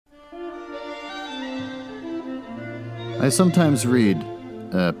I sometimes read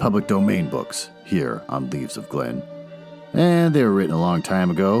public domain books here on Leaves of Glen. And they were written a long time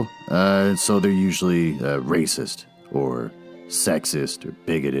ago, so they're usually racist or sexist or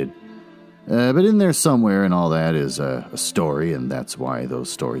bigoted. But in there somewhere and all that is a story, and that's why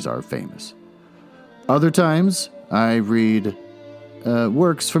those stories are famous. Other times, I read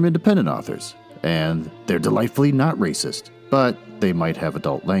works from independent authors, and they're delightfully not racist, but they might have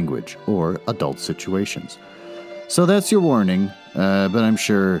adult language or adult situations. So that's your warning, but I'm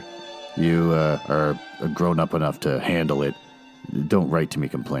sure you are grown up enough to handle it. Don't write to me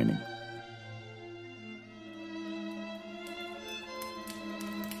complaining.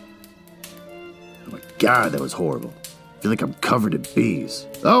 Oh my God, that was horrible. I feel like I'm covered in bees.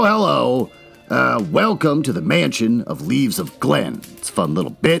 Oh, hello. Welcome to the mansion of Leaves of Glen. It's a fun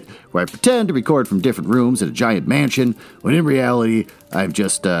little bit where I pretend to record from different rooms in a giant mansion, when in reality, I'm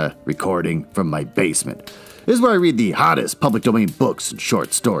just recording from my basement. This is where I read the hottest public domain books and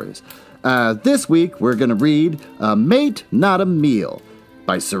short stories. This week, we're going to read A Mate, Not a Meal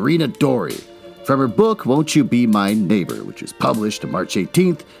by Sarina Dorie from her book, Won't You Be My Neighbor, which is published on March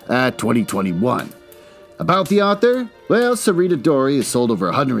 18th, 2021. About the author? Well, Sarina Dorie has sold over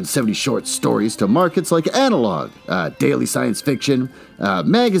 170 short stories to markets like Analog, Daily Science Fiction,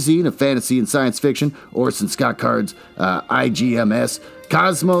 Magazine of Fantasy and Science Fiction, Orson Scott Card's IGMS,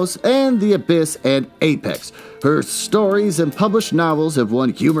 Cosmos, and The Abyss and Apex. Her stories and published novels have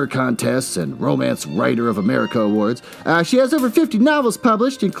won humor contests and Romance Writer of America awards. She has over 50 novels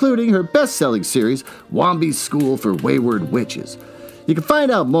published, including her best-selling series, Wombi's School for Wayward Witches. You can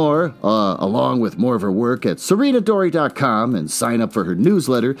find out more, along with more of her work, at sarinadorie.com and sign up for her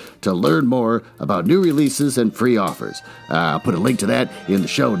newsletter to learn more about new releases and free offers. I'll put a link to that in the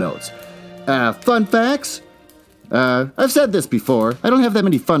show notes. Fun facts? I've said this before. I don't have that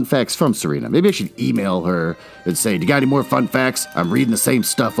many fun facts from Sarina. Maybe I should email her and say, do you got any more fun facts? I'm reading the same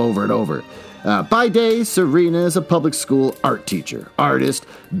stuff over and over. By day, Sarina is a public school art teacher, artist,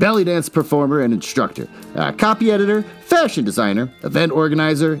 belly dance performer, and instructor, copy editor, fashion designer, event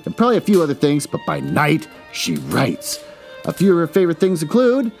organizer, and probably a few other things, but by night, she writes. A few of her favorite things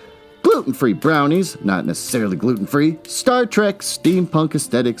include gluten-free brownies, not necessarily gluten-free, Star Trek, steampunk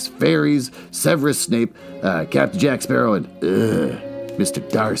aesthetics, fairies, Severus Snape, Captain Jack Sparrow, and Mr.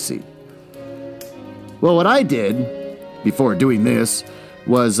 Darcy. Well, what I did before doing this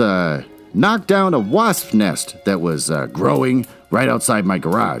was knock down a wasp nest that was growing right outside my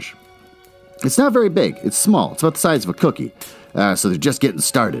garage. It's not very big. It's small. It's about the size of a cookie. So they're just getting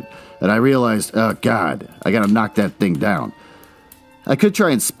started. And I realized, oh, God, I got to knock that thing down. I could try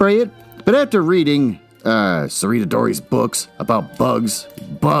and spray it, but after reading Sarina Dorie's books about bugs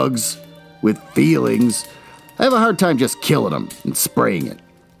with feelings, I have a hard time just killing them and spraying it.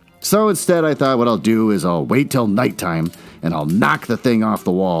 So instead, I thought what I'll do is I'll wait till nighttime, and I'll knock the thing off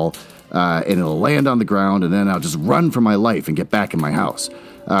the wall, and it'll land on the ground, and then I'll just run for my life and get back in my house.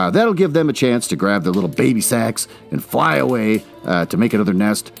 That'll give them a chance to grab their little baby sacks and fly away to make another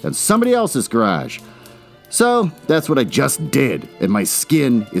nest in somebody else's garage. So, that's what I just did, and my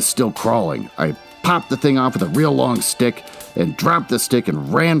skin is still crawling. I popped the thing off with a real long stick and dropped the stick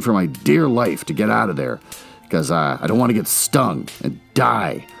and ran for my dear life to get out of there, because I don't want to get stung and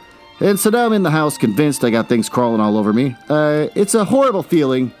die. And so now I'm in the house, convinced I got things crawling all over me. It's a horrible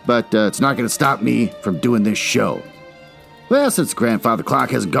feeling, but it's not going to stop me from doing this show. Well, since the grandfather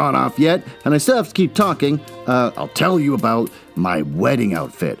clock hasn't gone off yet, and I still have to keep talking, I'll tell you about my wedding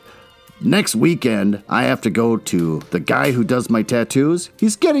outfit. Next weekend, I have to go to the guy who does my tattoos.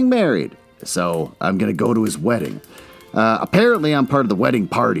 He's getting married, so I'm going to go to his wedding. Apparently, I'm part of the wedding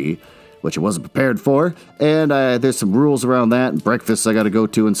party, which I wasn't prepared for, and there's some rules around that, and breakfasts I got to go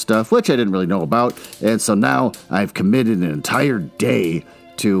to and stuff, which I didn't really know about, and so now I've committed an entire day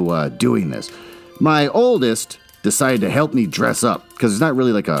to doing this. My oldest decided to help me dress up, because it's not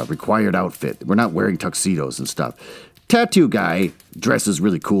really like a required outfit. We're not wearing tuxedos and stuff. Tattoo guy dresses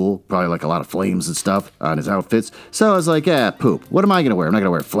really cool, probably like a lot of flames and stuff on his outfits. So I was like, poop. What am I going to wear? I'm not going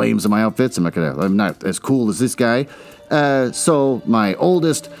to wear flames in my outfits. I'm not as cool as this guy. So my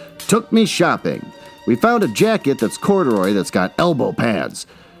oldest took me shopping. We found a jacket that's corduroy that's got elbow pads,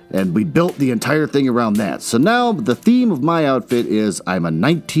 and we built the entire thing around that. So now the theme of my outfit is I'm a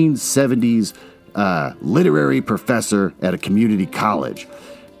 1970s literary professor at a community college.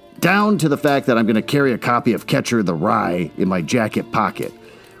 Down to the fact that I'm going to carry a copy of Catcher in the Rye in my jacket pocket,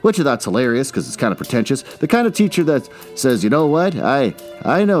 which I thought's hilarious because it's kind of pretentious. The kind of teacher that says, you know what, I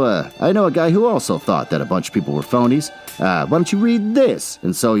know a guy who also thought that a bunch of people were phonies. Why don't you read this?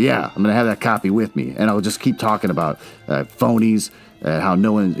 And so, yeah, I'm going to have that copy with me, and I'll just keep talking about phonies how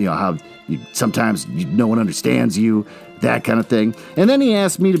no one, sometimes no one understands you, that kind of thing. And then he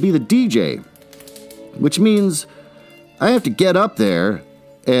asked me to be the DJ, which means I have to get up there.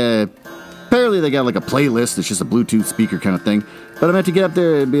 Apparently they got like a playlist. It's just a Bluetooth speaker kind of thing. But I'm going to have to get up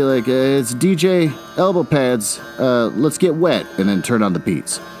there and be like, it's DJ elbow pads. Let's get wet, and then turn on the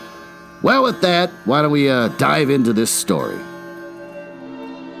beats. Well, with that, why don't we dive into this story?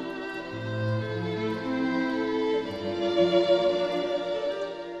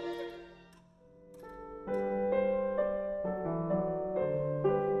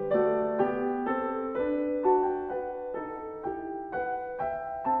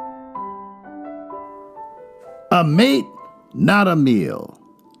 A mate, not a meal.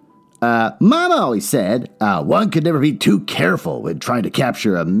 Mama always said one could never be too careful when trying to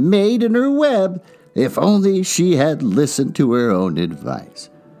capture a mate in her web, if only she had listened to her own advice.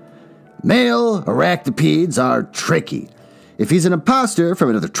 Male arachnopedes are tricky. If he's an imposter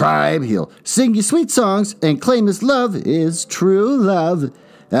from another tribe, he'll sing you sweet songs and claim his love is true love.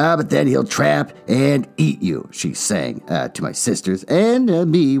 But then he'll trap and eat you, she sang to my sisters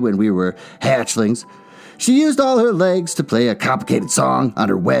and me when we were hatchlings. She used all her legs to play a complicated song on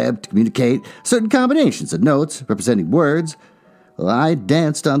her web to communicate certain combinations of notes representing words. Well, I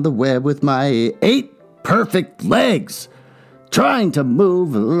danced on the web with my 8 perfect legs, trying to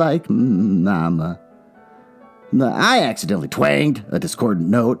move like mama. I accidentally twanged a discordant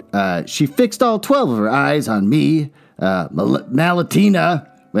note. She fixed all 12 of her eyes on me. Malatina.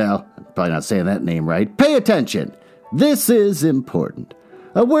 Well, I'm probably not saying that name right. Pay attention. This is important.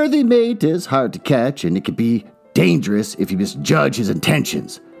 A worthy mate is hard to catch, and it can be dangerous if you misjudge his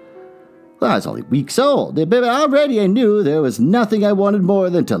intentions. Well, I was only weeks old, but already I knew there was nothing I wanted more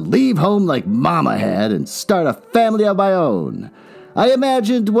than to leave home like Mama had and start a family of my own. I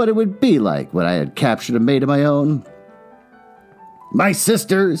imagined what it would be like when I had captured a mate of my own. My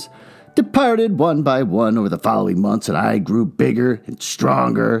sisters departed one by one over the following months, and I grew bigger and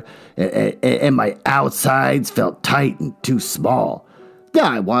stronger, and my outsides felt tight and too small.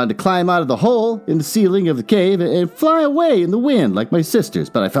 I wanted to climb out of the hole in the ceiling of the cave and fly away in the wind like my sisters,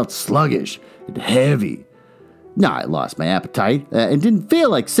 but I felt sluggish and heavy. I lost my appetite and didn't feel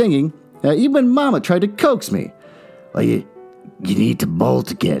like singing, even when Mama tried to coax me. Well, you need to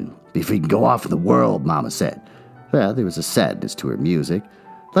bolt again before you can go off in the world, Mama said. Well, there was a sadness to her music,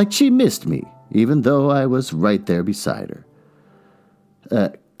 like she missed me, even though I was right there beside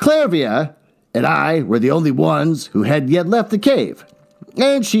her. Clarvia and I were the only ones who had yet left the cave.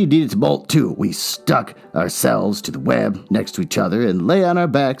 And she needed to bolt too. We stuck ourselves to the web next to each other and lay on our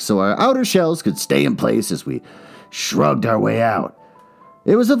backs so our outer shells could stay in place as we shrugged our way out.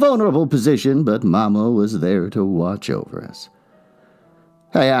 It was a vulnerable position, but Mama was there to watch over us.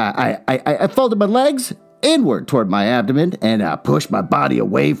 I folded my legs inward toward my abdomen and pushed my body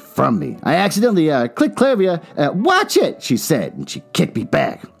away from me. I accidentally clicked Clarvia. Watch it, she said, and she kicked me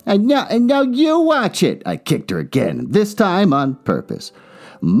back. And now you watch it. I kicked her again, this time on purpose.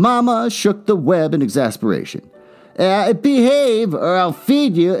 Mama shook the web in exasperation. Behave or I'll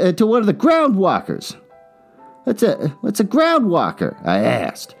feed you to one of the ground walkers. What's a ground walker? I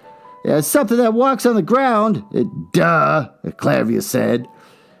asked. Something that walks on the ground. Duh, Clarvia said.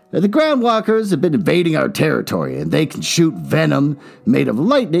 The ground walkers have been invading our territory, and they can shoot venom made of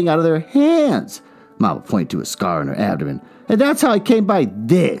lightning out of their hands. Mama pointed to a scar on her abdomen. And that's how I came by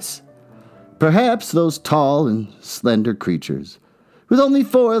this. Perhaps those tall and slender creatures, with only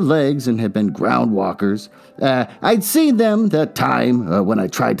 4 legs and had been ground walkers. I'd seen them that time when I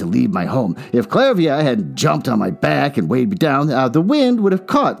tried to leave my home. If Clarvia had jumped on my back and weighed me down, the wind would have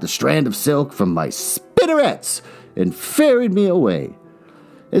caught the strand of silk from my spinnerets and ferried me away.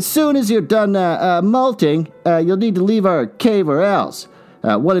 As soon as you're done molting, you'll need to leave our cave or else.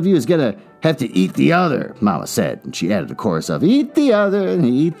 One of you is going to have to eat the other, Mama said, and she added a chorus of eat the other, and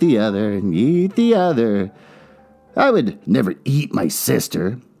eat the other, and eat the other. I would never eat my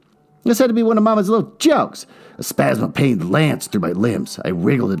sister. This had to be one of Mama's little jokes. A spasm of pain lanced through my limbs. I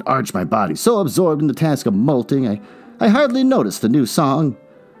wriggled and arched my body, so absorbed in the task of molting, I hardly noticed the new song.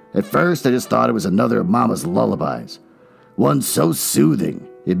 At first, I just thought it was another of Mama's lullabies. One so soothing,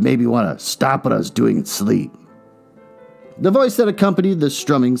 it made me want to stop what I was doing and sleep. The voice that accompanied the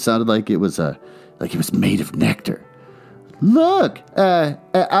strumming sounded like it was made of nectar. Look,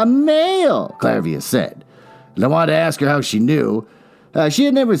 a male, Clarvia said. And I wanted to ask her how she knew. She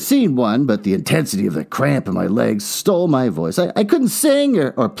had never seen one, but the intensity of the cramp in my legs stole my voice. I couldn't sing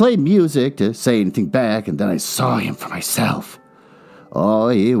or play music to say anything back, and then I saw him for myself. Oh,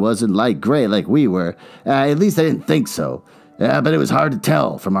 he wasn't light gray like we were. At least I didn't think so. But it was hard to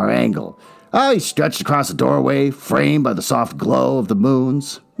tell from our angle. Oh, he stretched across the doorway, framed by the soft glow of the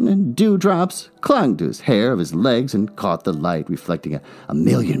moons, and dewdrops clung to his hair of his legs and caught the light, reflecting a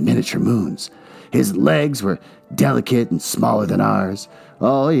million miniature moons. His legs were delicate and smaller than ours.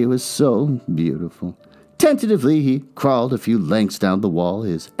 Oh, he was so beautiful. Tentatively, he crawled a few lengths down the wall.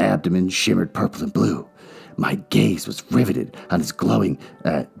 His abdomen shimmered purple and blue. My gaze was riveted on his glowing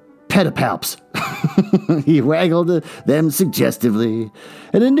pedipalps. He waggled them suggestively,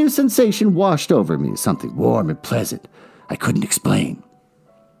 and a new sensation washed over me, something warm and pleasant I couldn't explain.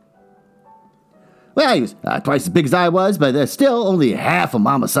 Well, he was twice as big as I was, but still only half of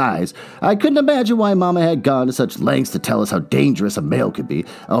Mama's size. I couldn't imagine why Mama had gone to such lengths to tell us how dangerous a male could be.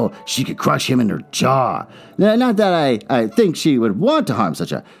 Oh, she could crush him in her jaw. Not that I think she would want to harm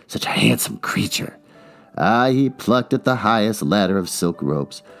such a handsome creature. He plucked at the highest ladder of silk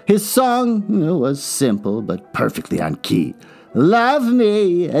ropes. His song was simple, but perfectly on key. Love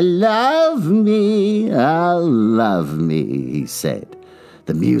me, love me, love me, he said.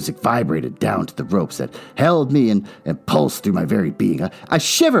 The music vibrated down to the ropes that held me and pulsed through my very being. A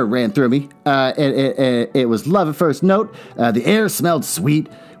shiver ran through me. It was love at first note. The air smelled sweet,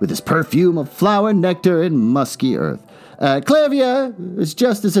 with its perfume of flower, nectar, and musky earth. Clavia was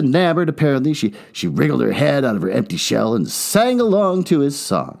just as enamored, apparently. She wriggled her head out of her empty shell and sang along to his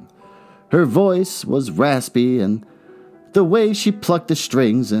song. Her voice was raspy, and the way she plucked the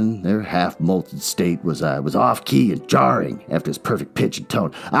strings in their half-molted state was off-key and jarring after his perfect pitch and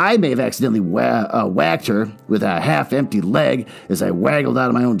tone. I may have accidentally whacked her with a half-empty leg as I waggled out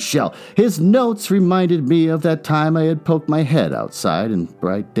of my own shell. His notes reminded me of that time I had poked my head outside in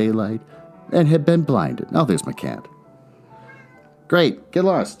bright daylight and had been blinded. Oh, there's my cat. Great, get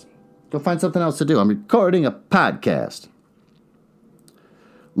lost. Go find something else to do. I'm recording a podcast.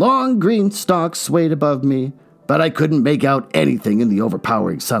 Long green stalks swayed above me, but I couldn't make out anything in the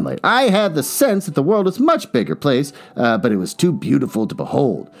overpowering sunlight. I had the sense that the world was a much bigger place, but it was too beautiful to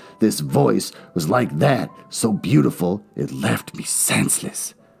behold. This voice was like that, so beautiful it left me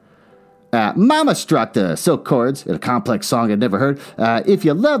senseless. Mama struck the silk chords in a complex song I'd never heard. If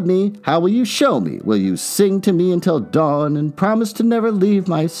you love me, how will you show me? Will you sing to me until dawn and promise to never leave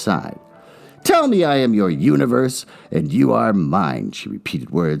my side? Tell me I am your universe, and you are mine, she repeated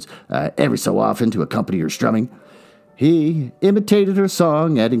words every so often to accompany her strumming. He imitated her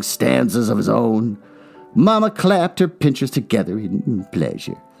song, adding stanzas of his own. Mama clapped her pincers together in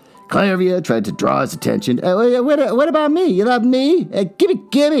pleasure. Clavia tried to draw his attention. What about me? You love me?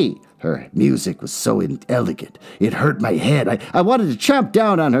 Gimme. Her music was so inelegant, it hurt my head. I wanted to chomp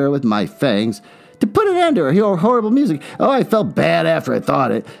down on her with my fangs, to put an end to her horrible music. Oh, I felt bad after I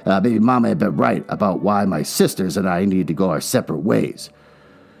thought it. Maybe Mama had been right about why my sisters and I needed to go our separate ways.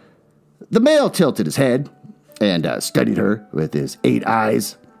 The male tilted his head and studied her with his 8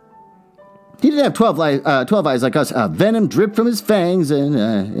 eyes. He didn't have 12 eyes like us. Venom dripped from his fangs and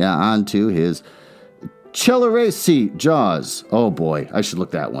onto his Cheleracea jaws. Oh boy, I should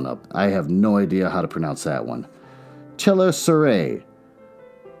look that one up. I have no idea how to pronounce that one. Cheleracea.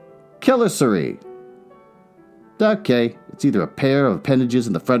 Okay, it's either a pair of appendages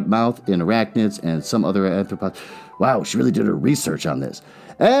in the front mouth in arachnids and some other arthropods. Wow, she really did her research on this.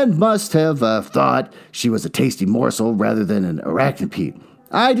 And must have thought she was a tasty morsel rather than an arachnopede.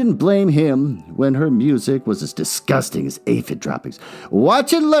 I didn't blame him when her music was as disgusting as aphid droppings.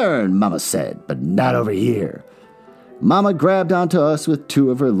 Watch and learn, Mama said, but not over here. Mama grabbed onto us with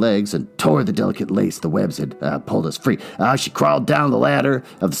 2 of her legs and tore the delicate lace the webs had pulled us free. She crawled down the ladder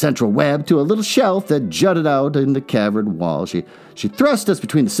of the central web to a little shelf that jutted out in the cavern wall. She thrust us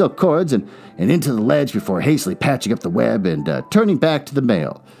between the silk cords and into the ledge before hastily patching up the web and turning back to the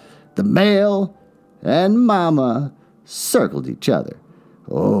male. The male and Mama circled each other.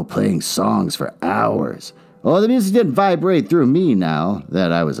 Oh, playing songs for hours. Oh, the music didn't vibrate through me now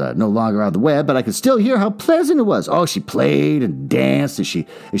that I was no longer on the web, but I could still hear how pleasant it was. Oh, she played and danced as she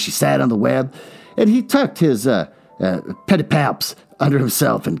sat on the web, and he tucked his pedipalps under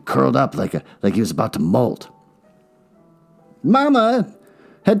himself and curled up like he was about to molt. Mama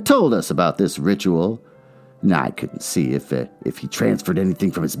had told us about this ritual. Now, I couldn't see if he transferred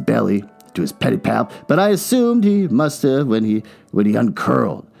anything from his belly to his pedipalp, but I assumed he must have when he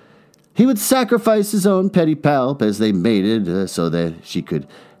uncurled. He would sacrifice his own pedipalp as they mated so that she could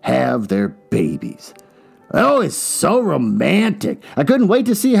have their babies. Oh, it's so romantic. I couldn't wait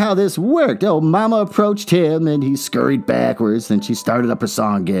to see how this worked. Oh, Mama approached him, and he scurried backwards. Then she started up her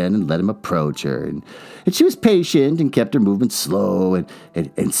song again and let him approach her. And she was patient and kept her movement slow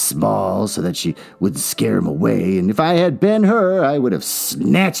and small so that she wouldn't scare him away. And if I had been her, I would have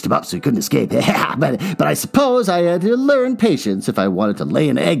snatched him up so he couldn't escape. but I suppose I had to learn patience if I wanted to lay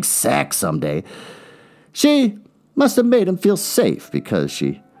an egg sack someday. She must have made him feel safe because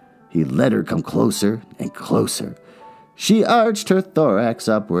he let her come closer and closer. She arched her thorax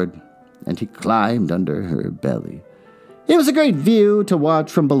upward, and he climbed under her belly. It was a great view to watch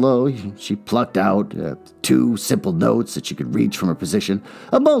from below. She plucked out 2 simple notes that she could reach from her position.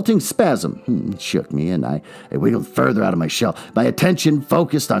 A molting spasm shook me, and I wiggled further out of my shell. My attention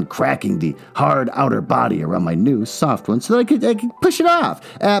focused on cracking the hard outer body around my new soft one so that I could push it off.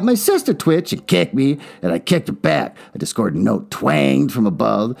 My sister twitched and kicked me, and I kicked her back. A discordant note twanged from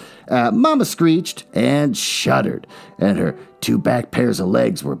above. Mama screeched and shuddered, and her 2 back pairs of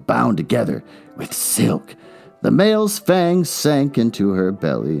legs were bound together with silk. The male's fangs sank into her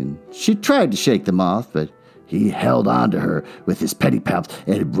belly, and she tried to shake them off, but he held on to her with his pedipalps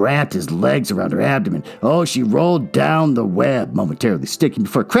and wrapped his legs around her abdomen. Oh, she rolled down the web, momentarily sticking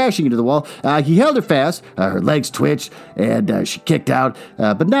before crashing into the wall. He held her fast. Her legs twitched, and she kicked out,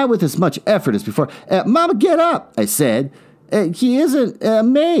 but not with as much effort as before. Mama, get up, I said. He isn't a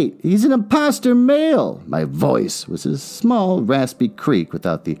mate. He's an imposter male. My voice was a small, raspy creak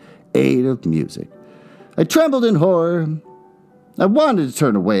without the aid of music. I trembled in horror. I wanted to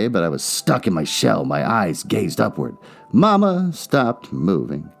turn away, but I was stuck in my shell. My eyes gazed upward. Mama stopped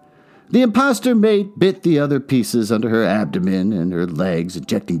moving. The imposter mate bit the other pieces under her abdomen and her legs,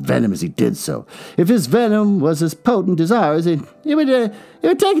 injecting venom as he did so. If his venom was as potent as ours, it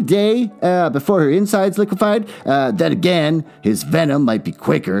would take a day before her insides liquefied. Then again, his venom might be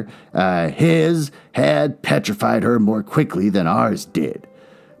quicker. His had petrified her more quickly than ours did.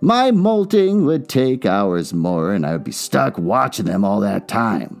 My molting would take hours more, and I would be stuck watching them all that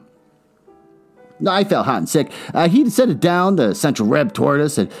time. I felt hot and sick. He descended down the central reb toward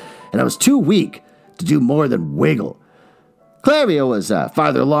us, and I was too weak to do more than wiggle. Clavia was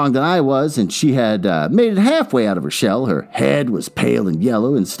farther along than I was, and she had made it halfway out of her shell. Her head was pale and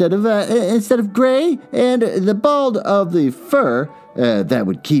yellow instead of gray, and the bald of the fur that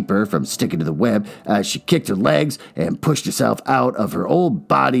would keep her from sticking to the web. She kicked her legs and pushed herself out of her old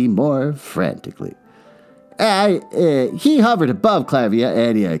body more frantically. He hovered above Clavia,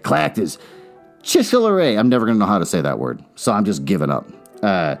 and he clacked his chisselare. I'm never going to know how to say that word, so I'm just giving up.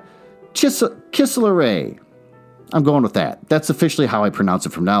 Chisselare. I'm going with that. That's officially how I pronounce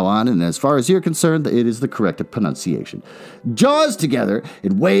it from now on, and as far as you're concerned, it is the correct pronunciation. Jaws together,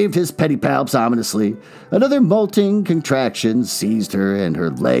 and waved his pedipalps ominously. Another molting contraction seized her, and her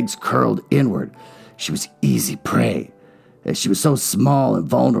legs curled inward. She was easy prey. She was so small and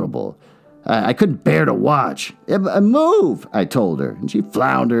vulnerable. I couldn't bear to watch. Move, I told her, and she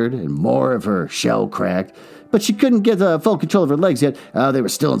floundered, and more of her shell cracked. But she couldn't get full control of her legs yet. They were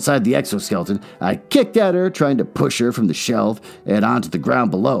still inside the exoskeleton. I kicked at her, trying to push her from the shelf and onto the ground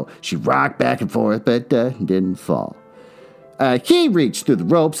below. She rocked back and forth, but didn't fall. He reached through the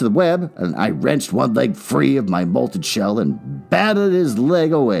ropes of the web, and I wrenched one leg free of my molted shell and batted his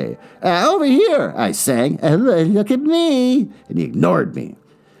leg away. Over here, I sang. Look at me. And he ignored me.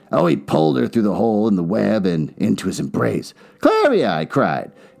 Oh, he pulled her through the hole in the web and into his embrace. Clavia, I cried,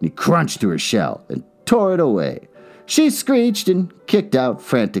 and he crunched through her shell and tore it away. She screeched and kicked out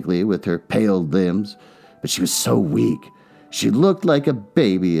frantically with her pale limbs, but she was so weak. She looked like a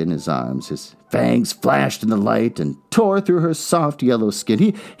baby in his arms. His fangs flashed in the light and tore through her soft yellow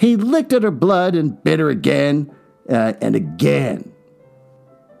skin. He licked at her blood and bit her again and again.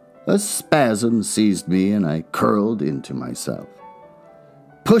 A spasm seized me, and I curled into myself,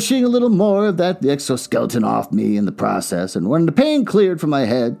 pushing a little more of that exoskeleton off me in the process, and when the pain cleared from my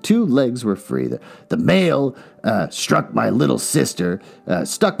head, 2 legs were free. The male stuck my little sister to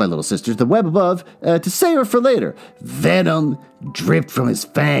the web above to save her for later. Venom dripped from his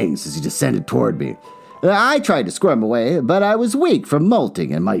fangs as he descended toward me. I tried to squirm away, but I was weak from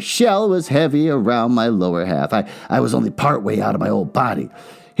molting, and my shell was heavy around my lower half. I was only part way out of my old body.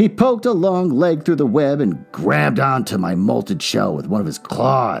 He poked a long leg through the web and grabbed onto my molted shell with one of his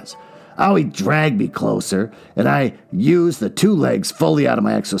claws. Oh, he dragged me closer, and I used the 2 legs fully out of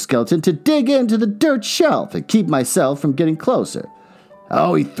my exoskeleton to dig into the dirt shelf and keep myself from getting closer.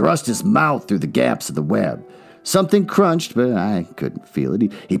 Oh, he thrust his mouth through the gaps of the web. Something crunched, but I couldn't feel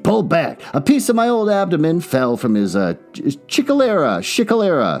it. He pulled back. A piece of my old abdomen fell from his shickalera.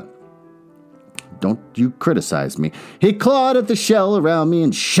 Don't you criticize me. He clawed at the shell around me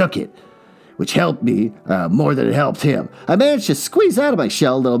and shook it. which helped me more than it helped him. I managed to squeeze out of my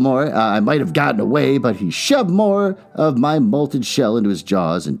shell a little more. I might have gotten away, but he shoved more of my molten shell into his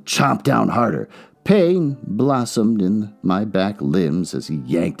jaws and chomped down harder. Pain blossomed in my back limbs as he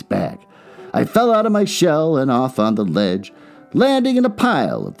yanked back. I fell out of my shell and off on the ledge, landing in a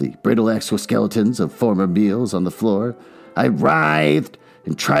pile of the brittle exoskeletons of former meals on the floor. I writhed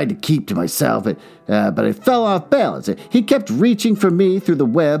and tried to keep to myself, but I fell off balance. He kept reaching for me through the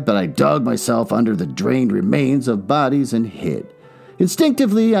web, but I dug myself under the drained remains of bodies and hid.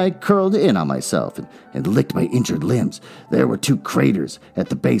 Instinctively, I curled in on myself and licked my injured limbs. There were 2 craters at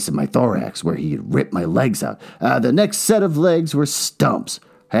the base of my thorax where he had ripped my legs out. The next set of legs were stumps,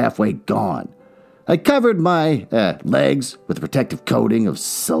 halfway gone. I covered my legs with a protective coating of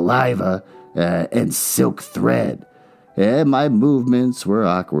saliva and silk thread. My movements were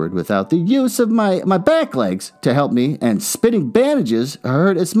awkward without the use of my back legs to help me, and spinning bandages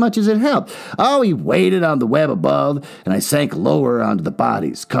hurt as much as it helped. Oh, he waited on the web above, and I sank lower onto the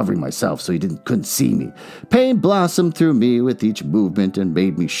bodies, covering myself so he couldn't see me. Pain blossomed through me with each movement and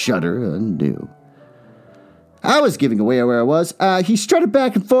made me shudder anew. I was giving away where I was. He strutted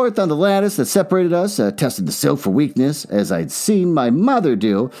back and forth on the lattice that separated us, tested the silk for weakness, as I'd seen my mother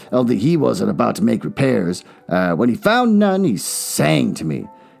do, only he wasn't about to make repairs. When he found none, he sang to me.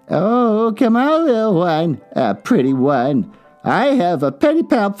 "Oh, come on, little one, pretty one. I have a penny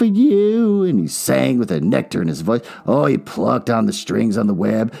pound for you." And he sang with a nectar in his voice. Oh, he plucked on the strings on the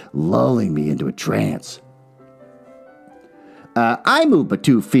web, lulling me into a trance. I moved my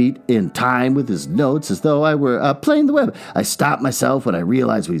 2 feet in time with his notes as though I were playing the web. I stopped myself when I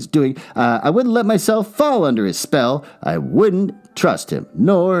realized what he was doing. I wouldn't let myself fall under his spell. I wouldn't trust him,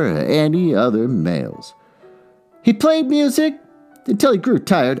 nor any other males. He played music until he grew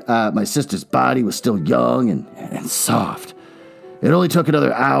tired. My sister's body was still young and soft. It only took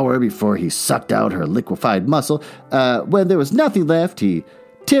another hour before he sucked out her liquefied muscle. When there was nothing left, he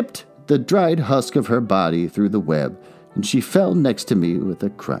tipped the dried husk of her body through the web, and she fell next to me with a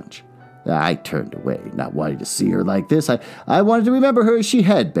crunch. I turned away, not wanting to see her like this. I wanted to remember her as she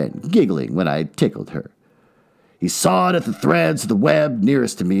had been, giggling when I tickled her. He sawed at the threads of the web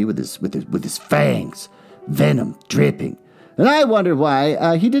nearest to me with his fangs, venom dripping. And I wondered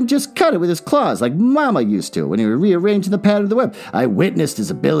why he didn't just cut it with his claws like Mama used to when he was rearranging the pattern of the web. I witnessed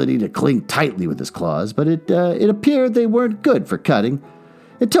his ability to cling tightly with his claws, but it appeared they weren't good for cutting.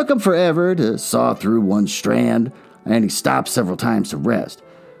 It took him forever to saw through one strand, and he stopped several times to rest.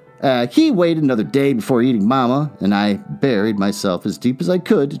 He waited another day before eating Mama, and I buried myself as deep as I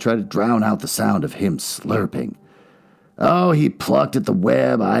could to try to drown out the sound of him slurping. Oh, he plucked at the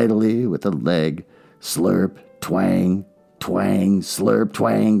web idly with a leg. Slurp, twang, twang, slurp,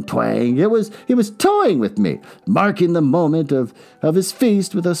 twang, twang. He was toying with me, marking the moment of his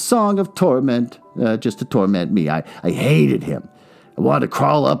feast with a song of torment, just to torment me. I hated him. I wanted to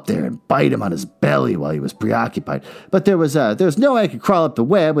crawl up there and bite him on his belly while he was preoccupied. But there was no way I could crawl up the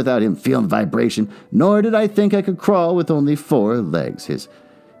web without him feeling the vibration, nor did I think I could crawl with only 4 legs.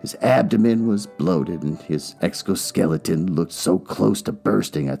 His abdomen was bloated, and his exoskeleton looked so close to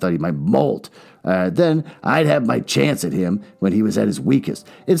bursting I thought he might molt. Then I'd have my chance at him when he was at his weakest.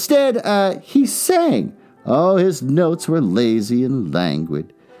 Instead, he sang. Oh, his notes were lazy and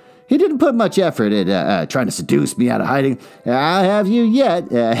languid. He didn't put much effort at trying to seduce me out of hiding. "I'll have you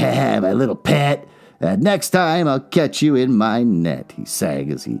yet, my little pet. Next time I'll catch you in my net," he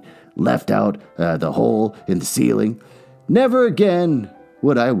sang as he left out the hole in the ceiling. Never again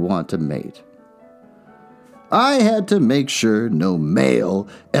would I want to mate. I had to make sure no male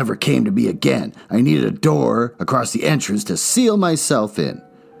ever came to me again. I needed a door across the entrance to seal myself in.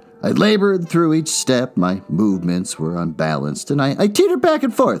 I labored through each step. My movements were unbalanced, and I teetered back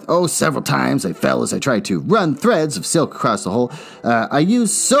and forth. Oh, several times I fell as I tried to run threads of silk across the hole. I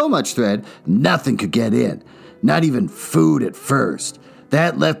used so much thread, nothing could get in, not even food at first.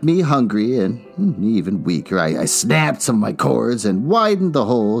 That left me hungry and even weaker. I snapped some of my cords and widened the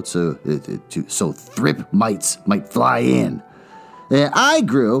hole so thrip mites might fly in. I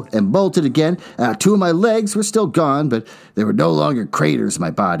grew and bolted again. 2 of my legs were still gone, but there were no longer craters in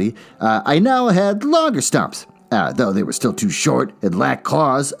my body. I now had longer stumps, though they were still too short and lacked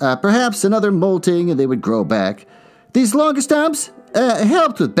claws. Perhaps another molting and they would grow back. These longer stumps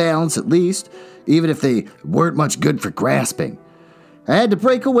helped with balance at least, even if they weren't much good for grasping. I had to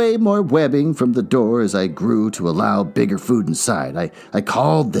break away more webbing from the door as I grew to allow bigger food inside. I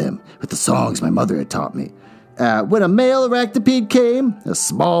called them with the songs my mother had taught me. When a male arachnopede came, a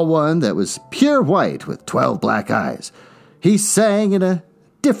small one that was pure white with 12 black eyes, he sang in a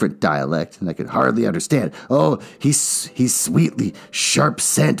different dialect, and I could hardly understand. Oh, his sweetly sharp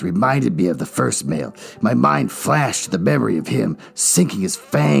scent reminded me of the first male. My mind flashed to the memory of him sinking his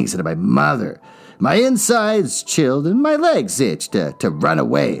fangs into my mother. My insides chilled and my legs itched to run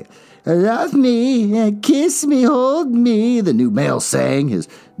away. "Love me, kiss me, hold me," the new male sang. His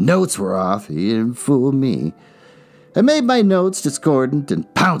notes were off. He didn't fool me. I made my notes discordant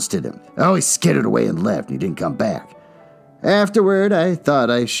and pounced at him. Oh, he skittered away and left, and he didn't come back. Afterward, I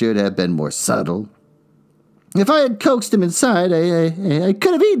thought I should have been more subtle. If I had coaxed him inside, I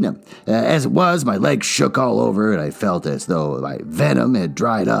could have eaten him. As it was, my legs shook all over, and I felt as though my venom had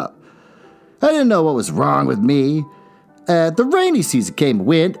dried up. I didn't know what was wrong with me. The rainy season came and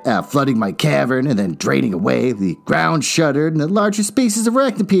went, flooding my cavern and then draining away. The ground shuddered, and the larger species of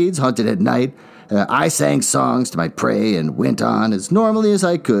arachnopods hunted at night. I sang songs to my prey and went on as normally as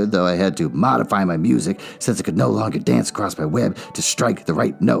I could, though I had to modify my music since I could no longer dance across my web to strike the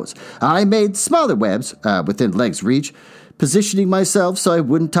right notes. I made smaller webs within leg's reach, positioning myself so I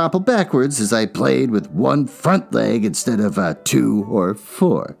wouldn't topple backwards as I played with one front leg instead of 2 or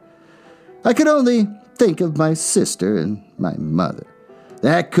 4. I could only think of my sister and my mother.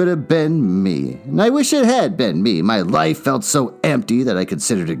 That could have been me, and I wish it had been me. My life felt so empty that I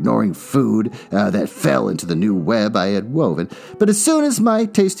considered ignoring food that fell into the new web I had woven. But as soon as my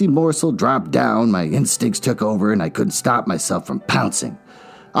tasty morsel dropped down, my instincts took over and I couldn't stop myself from pouncing.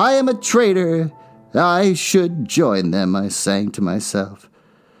 "I am a traitor. I should join them," I sang to myself.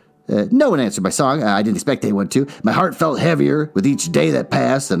 No one answered my song. I didn't expect anyone to. My heart felt heavier with each day that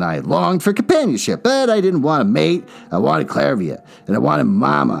passed, and I longed for companionship. But I didn't want a mate. I wanted Clairvia, and I wanted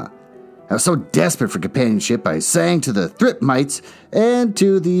Mama. I was so desperate for companionship, I sang to the thrip mites and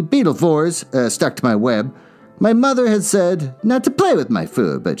to the beetlevores stuck to my web. My mother had said not to play with my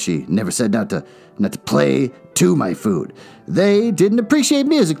food, but she never said not to play to my food. They didn't appreciate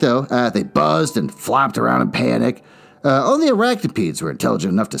music, though. They buzzed and flopped around in panic. Only arachnopods were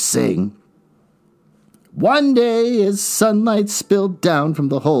intelligent enough to sing. One day, as sunlight spilled down from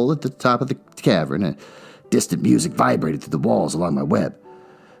the hole at the top of the cavern, and distant music vibrated through the walls along my web.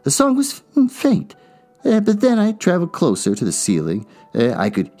 The song was faint, but then I traveled closer to the ceiling.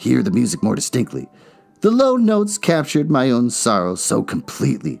 I could hear the music more distinctly. The low notes captured my own sorrow so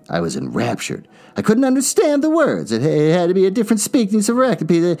completely, I was enraptured. I couldn't understand the words. It had to be a different speaking of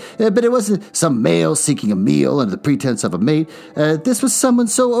arachnopede, but it wasn't some male seeking a meal under the pretense of a mate. This was someone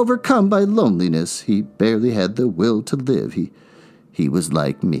so overcome by loneliness, he barely had the will to live. He was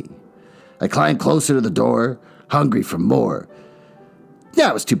like me. I climbed closer to the door, hungry for more.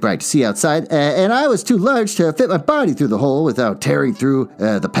 Now it was too bright to see outside, and I was too large to fit my body through the hole without tearing through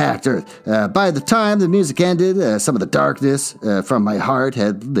the packed earth. By the time the music ended, some of the darkness from my heart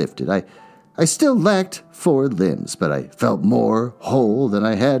had lifted. I still lacked 4 limbs, but I felt more whole than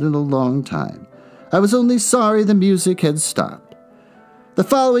I had in a long time. I was only sorry the music had stopped. The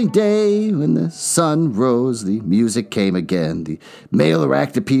following day, when the sun rose, the music came again. The male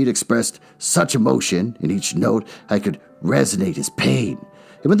arachnopede expressed such emotion in each note I could resonate his pain.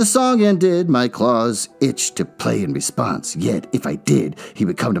 And when the song ended, my claws itched to play in response. Yet, if I did, he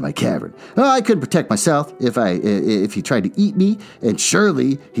would come to my cavern. I couldn't protect myself if he tried to eat me, and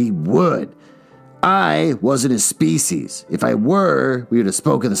surely he would. I wasn't his species. If I were, we would have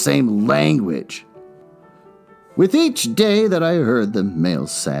spoken the same language. With each day that I heard the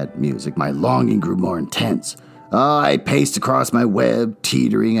male's sad music, my longing grew more intense. I paced across my web,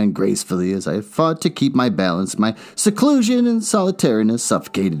 teetering ungracefully as I fought to keep my balance. My seclusion and solitariness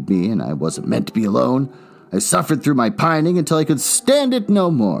suffocated me, and I wasn't meant to be alone. I suffered through my pining until I could stand it no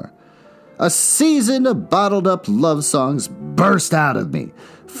more. A season of bottled-up love songs burst out of me,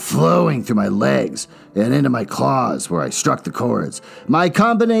 flowing through my legs and into my claws where I struck the chords. My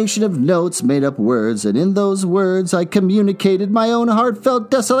combination of notes made up words, and in those words I communicated my own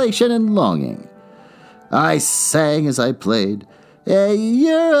heartfelt desolation and longing. I sang as I played.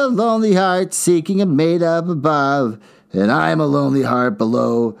 You're a lonely heart seeking a mate up above, and I'm a lonely heart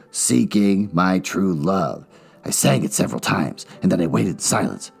below seeking my true love. I sang it several times, and then I waited in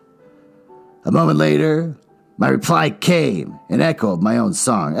silence. A moment later, my reply came, an echo of my own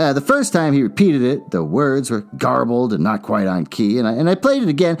song. The first time he repeated it, the words were garbled and not quite on key, and I played it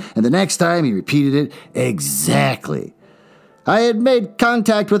again, and the next time he repeated it exactly. I had made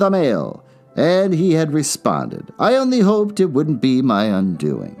contact with a male, and he had responded. I only hoped it wouldn't be my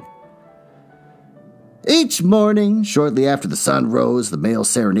undoing. Each morning, shortly after the sun rose, the male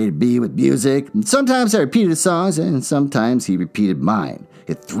serenaded me with music. Sometimes I repeated his songs, and sometimes he repeated mine.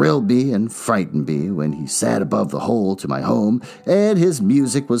 It thrilled me and frightened me when he sat above the hole to my home and his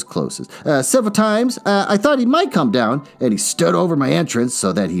music was closest. Several times, I thought he might come down, and he stood over my entrance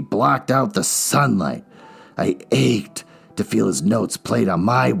so that he blocked out the sunlight. I ached to feel his notes played on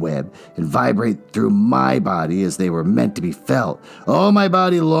my web and vibrate through my body as they were meant to be felt. Oh, my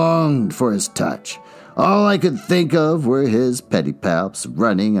body longed for his touch. All I could think of were his pedipalps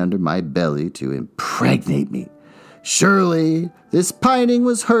running under my belly to impregnate me. Surely, this pining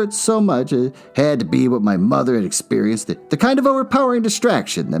was hurt so much it had to be what my mother had experienced, the kind of overpowering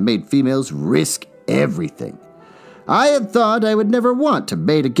distraction that made females risk everything. I had thought I would never want to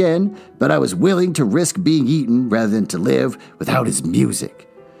mate again, but I was willing to risk being eaten rather than to live without his music.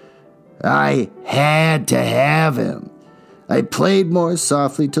 I had to have him. I played more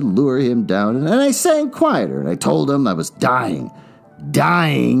softly to lure him down, and I sang quieter, and I told him I was dying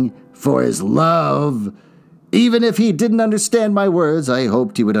for his love. Even if he didn't understand my words, I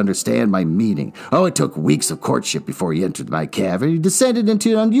hoped he would understand my meaning. Oh, it took weeks of courtship before he entered my cavern. He descended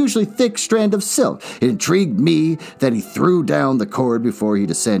into an unusually thick strand of silk. It intrigued me that he threw down the cord before he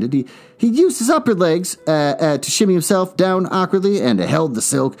descended. He used his upper legs to shimmy himself down awkwardly and held the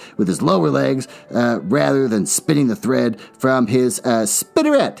silk with his lower legs rather than spinning the thread from his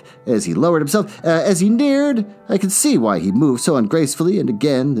spinneret as he lowered himself. As he neared, I could see why he moved so ungracefully, and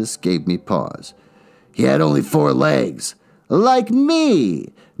again this gave me pause. He had only 4 legs, like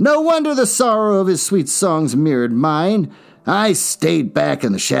me. No wonder the sorrow of his sweet songs mirrored mine. I stayed back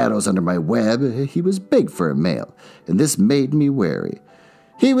in the shadows under my web. He was big for a male, and this made me wary.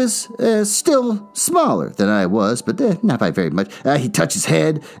 He was still smaller than I was, but not by very much. He touched his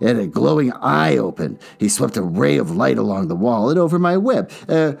head, and a glowing eye opened. He swept a ray of light along the wall and over my web.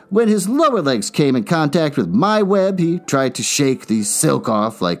 When his lower legs came in contact with my web, he tried to shake the silk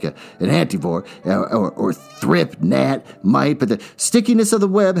off like an antivore or thrip gnat might, but the stickiness of the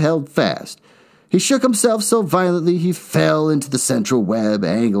web held fast. He shook himself so violently he fell into the central web,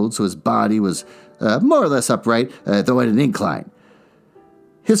 angled so his body was more or less upright, though at an incline.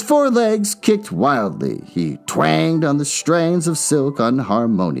 His 4 legs kicked wildly. He twanged on the strands of silk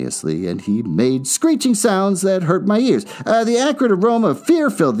unharmoniously, and he made screeching sounds that hurt my ears. The acrid aroma of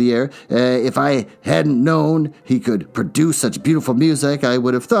fear filled the air. If I hadn't known he could produce such beautiful music, I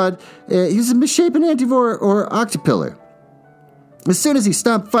would have thought he was a misshapen antivore or octopillar. As soon as he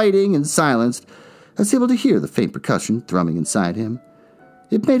stopped fighting and silenced, I was able to hear the faint percussion thrumming inside him.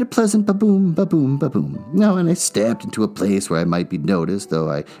 It made a pleasant ba-boom, ba-boom, ba-boom. Now, and I stepped into a place where I might be noticed, though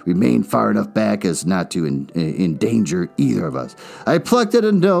I remained far enough back as not to endanger either of us. I plucked at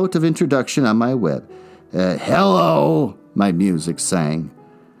a note of introduction on my web. Hello, my music sang.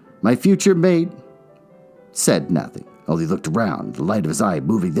 My future mate said nothing, only looked around, the light of his eye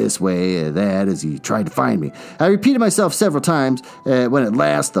moving this way, that, as he tried to find me. I repeated myself several times. When at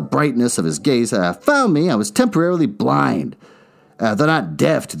last the brightness of his gaze found me, I was temporarily blind. Though not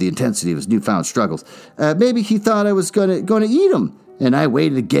deaf to the intensity of his newfound struggles. Maybe he thought I was going to eat him, and I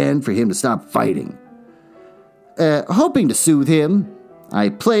waited again for him to stop fighting. Hoping to soothe him, I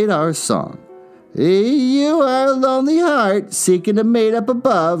played our song. You are a lonely heart, seeking a mate up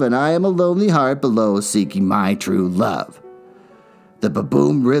above, and I am a lonely heart below, seeking my true love. The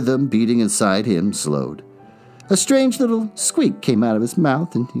ba-boom rhythm beating inside him slowed. A strange little squeak came out of his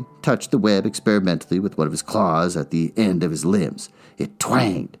mouth, and he touched the web experimentally with one of his claws at the end of his limbs. It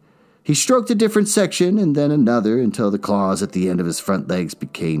twanged. He stroked a different section and then another until the claws at the end of his front legs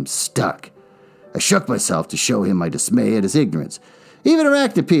became stuck. I shook myself to show him my dismay at his ignorance. Even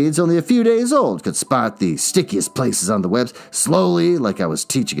arachnopedes only a few days old could spot the stickiest places on the webs. Slowly, like I was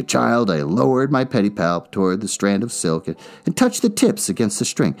teaching a child, I lowered my pedipalp toward the strand of silk and touched the tips against the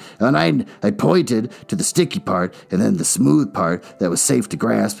string. And I pointed to the sticky part and then the smooth part that was safe to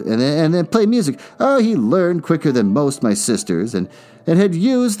grasp and then play music. Oh, he learned quicker than most my sisters and had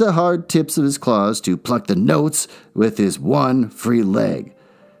used the hard tips of his claws to pluck the notes with his one free leg.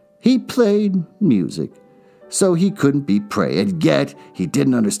 He played music, so he couldn't be prey, and yet he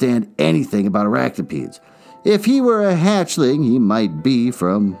didn't understand anything about arachnopedes. If he were a hatchling, he might be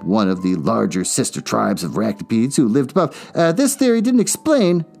from one of the larger sister tribes of arachnopedes who lived above. This theory didn't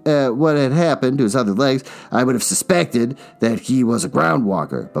explain what had happened to his other legs. I would have suspected that he was a ground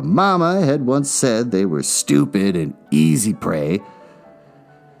walker, but Mama had once said they were stupid and easy prey.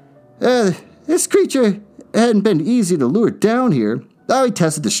 This creature hadn't been easy to lure down here. Oh, he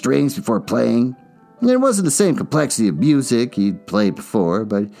tested the strings before playing. It wasn't the same complexity of music he'd played before,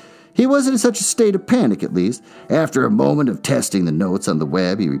 but he wasn't in such a state of panic, at least. After a moment of testing the notes on the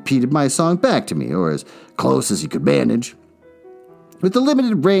web, he repeated my song back to me, or as close as he could manage, with the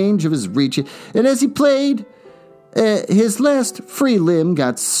limited range of his reach. And as he played, His last free limb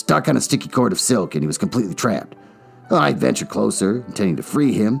got stuck on a sticky cord of silk, and he was completely trapped. Well, I ventured closer, intending to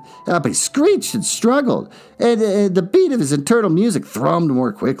free him, but he screeched and struggled, and the beat of his internal music thrummed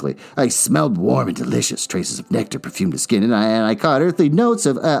more quickly. I smelled warm and delicious, traces of nectar perfumed his skin, and I caught earthly notes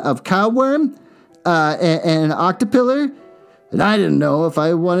of cowworm and octopillar, and I didn't know if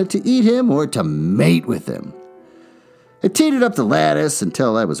I wanted to eat him or to mate with him. I teetered up the lattice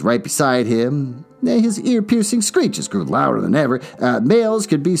until I was right beside him. His ear-piercing screeches grew louder than ever. Males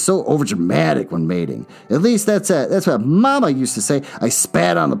could be so overdramatic when mating. At least that's what Mama used to say. I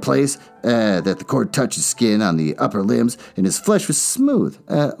spat on the place that the cord touched his skin on the upper limbs, and his flesh was smooth,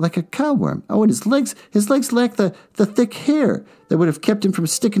 like a cowworm. Oh, and his legs lacked the thick hair that would have kept him from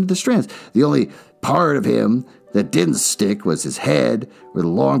sticking to the strands. The only part of him that didn't stick was his head, where the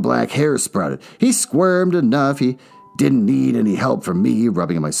long black hair sprouted. He squirmed enough. He didn't need any help from me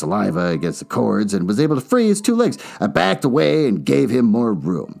rubbing my saliva against the cords and was able to free his 2 legs. I backed away and gave him more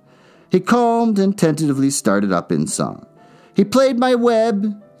room. He calmed and tentatively started up in song. He played my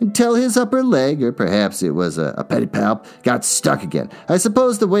web until his upper leg, or perhaps it was a pedipalp, got stuck again. I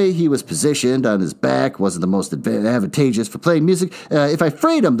suppose the way he was positioned on his back wasn't the most advantageous for playing music. If I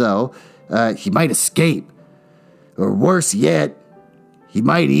freed him, though, he might escape. Or worse yet, he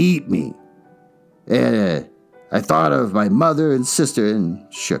might eat me. I thought of my mother and sister and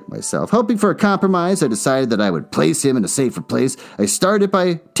shook myself. Hoping for a compromise, I decided that I would place him in a safer place. I started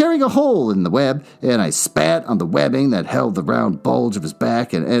by tearing a hole in the web, and I spat on the webbing that held the round bulge of his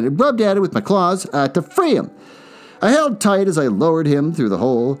back and rubbed at it with my claws to free him. I held tight as I lowered him through the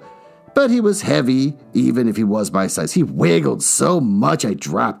hole, but he was heavy, even if he was my size. He wiggled so much I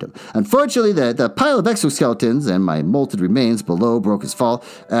dropped him. Unfortunately, the pile of exoskeletons and my molted remains below broke his fall.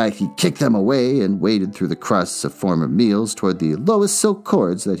 He kicked them away and waded through the crusts of former meals toward the lowest silk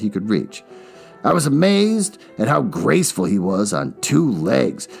cords that he could reach. I was amazed at how graceful he was on 2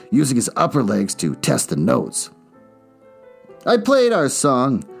 legs, using his upper legs to test the notes. I played our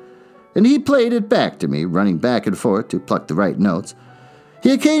song, and he played it back to me, running back and forth to pluck the right notes. He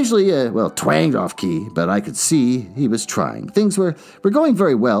occasionally, twanged off key, but I could see he was trying. Things were going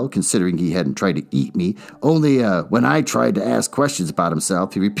very well, considering he hadn't tried to eat me. Only when I tried to ask questions about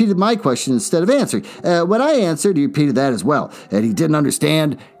himself, he repeated my question instead of answering. When I answered, he repeated that as well, and he didn't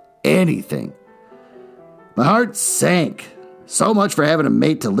understand anything. My heart sank. So much for having a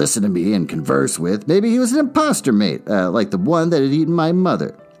mate to listen to me and converse with. Maybe he was an imposter mate, like the one that had eaten my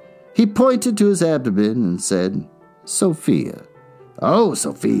mother. He pointed to his abdomen and said, "Sophia." Oh,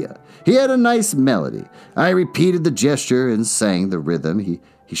 Sophia. He had a nice melody. I repeated the gesture and sang the rhythm. He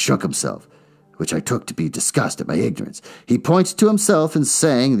shook himself, which I took to be disgust at my ignorance. He pointed to himself and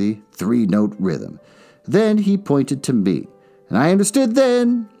sang the 3-note rhythm. Then he pointed to me, and I understood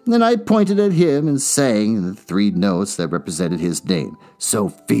then, and I pointed at him and sang the 3 notes that represented his name,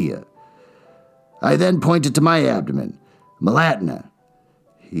 Sophia. I then pointed to my abdomen, Malatina.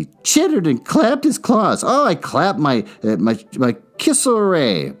 He chittered and clapped his claws. Oh, I clapped my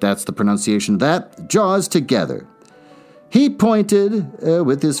kissoray, that's the pronunciation of that, jaws together. He pointed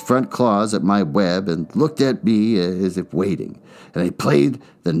with his front claws at my web and looked at me as if waiting. And I played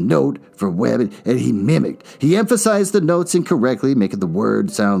the note for web, and he mimicked. He emphasized the notes incorrectly, making the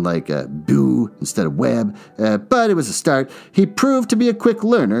word sound like boo instead of web, but it was a start. He proved to be a quick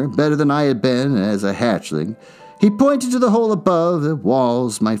learner, better than I had been as a hatchling. He pointed to the hole above, the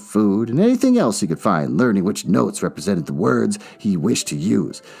walls, my food, and anything else he could find, learning which notes represented the words he wished to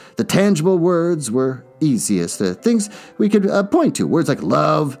use. The tangible words were easiest, things we could point to. Words like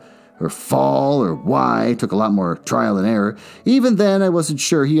love, or fall, or why took a lot more trial and error. Even then, I wasn't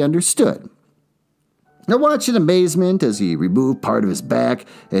sure he understood. I watched in amazement as he removed part of his back,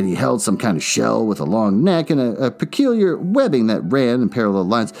 and he held some kind of shell with a long neck and a peculiar webbing that ran in parallel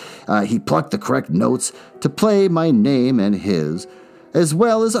lines. He plucked the correct notes to play my name and his, as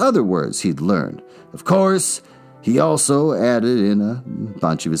well as other words he'd learned. Of course, he also added in a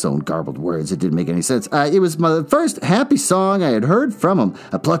bunch of his own garbled words. It didn't make any sense. It was my first happy song I had heard from him.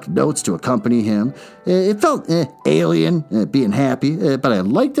 I plucked notes to accompany him. It felt alien, being happy, but I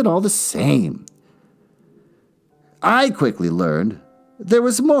liked it all the same. I quickly learned there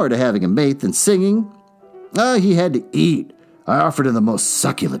was more to having a mate than singing. He had to eat. I offered him the most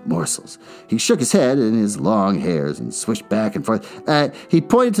succulent morsels. He shook his head in his long hairs and swished back and forth. He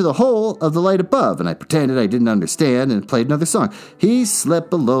pointed to the hole of the light above, and I pretended I didn't understand and played another song. He slept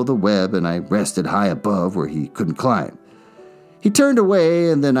below the web, and I rested high above where he couldn't climb. He turned away,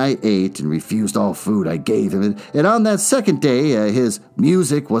 and then I ate and refused all food I gave him. And on that second day, his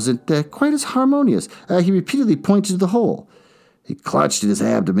music wasn't quite as harmonious. He repeatedly pointed to the hole. He clutched at his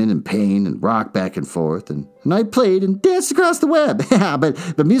abdomen in pain and rocked back and forth, and I played and danced across the web.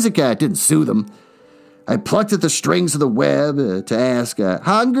 but music didn't soothe him. I plucked at the strings of the web to ask,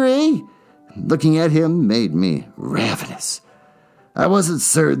 hungry? Looking at him made me ravenous. I wasn't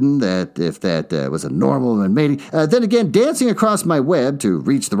certain that if that was a normal and mating. Then again, dancing across my web to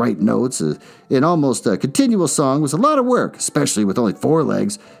reach the right notes in almost a continual song was a lot of work, especially with only 4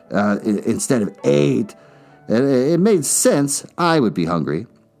 legs instead of 8. It made sense I would be hungry.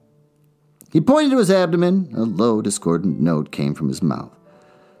 He pointed to his abdomen. A low, discordant note came from his mouth.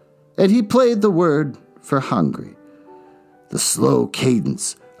 And he played the word for hungry. The slow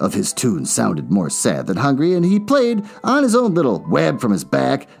cadence of his tune sounded more sad than hungry, and he played on his own little web from his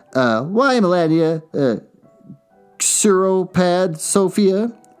back. Why, Melania? Xuropad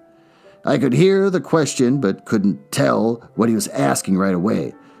Sophia? I could hear the question, but couldn't tell what he was asking right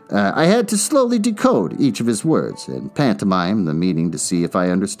away. I had to slowly decode each of his words and pantomime the meaning to see if I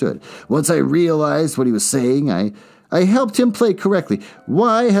understood. Once I realized what he was saying, I helped him play correctly.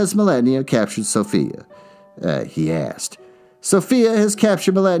 Why has Melania captured Sophia? He asked. Sophia has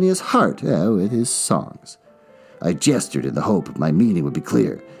captured Melania's heart with his songs. I gestured in the hope my meaning would be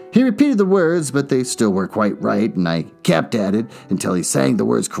clear. He repeated the words, but they still weren't quite right, and I kept at it until he sang the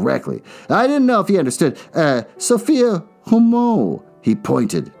words correctly. I didn't know if he understood. Sophia Homo. He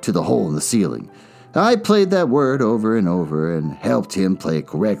pointed to the hole in the ceiling. I played that word over and over and helped him play it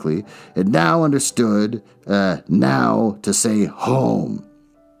correctly, and now understood now to say home.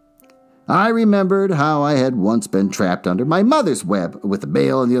 I remembered how I had once been trapped under my mother's web with a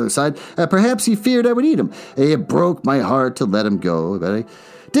male on the other side. Perhaps he feared I would eat him. It broke my heart to let him go, but I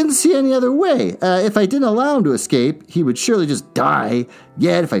didn't see any other way. If I didn't allow him to escape, he would surely just die.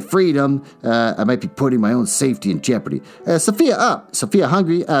 Yet if I freed him, I might be putting my own safety in jeopardy. Sophia up, Sophia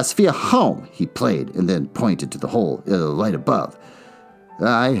hungry, Sophia home, he played, and then pointed to the hole in the light above.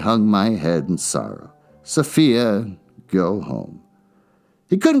 I hung my head in sorrow. Sophia, go home.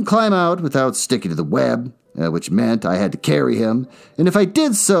 He couldn't climb out without sticking to the web, which meant I had to carry him, and if I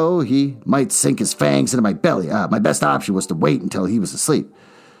did so, he might sink his fangs into my belly. My best option was to wait until he was asleep.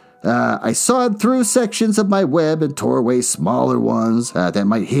 I sawed through sections of my web and tore away smaller ones that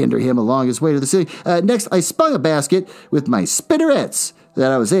might hinder him along his way to the city. Next, I spun a basket with my spinnerets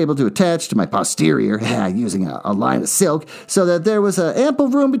that I was able to attach to my posterior using a line of silk so that there was ample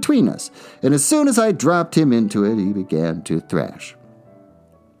room between us, and as soon as I dropped him into it, he began to thrash.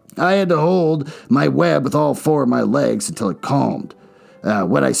 I had to hold my web with all 4 of my legs until it calmed.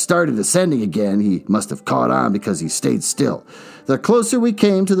 When I started ascending again, he must have caught on because he stayed still. The closer we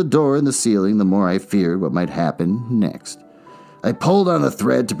came to the door in the ceiling, the more I feared what might happen next. I pulled on the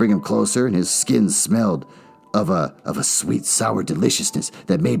thread to bring him closer, and his skin smelled of a sweet, sour deliciousness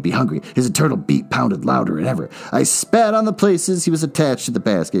that made me hungry. His internal beat pounded louder than ever. I spat on the places he was attached to the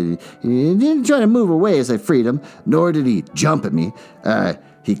basket. He didn't try to move away as I freed him, nor did he jump at me.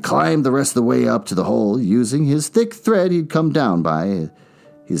 He climbed the rest of the way up to the hole, using his thick thread he'd come down by.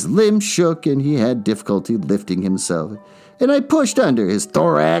 His limbs shook, and he had difficulty lifting himself, and I pushed under his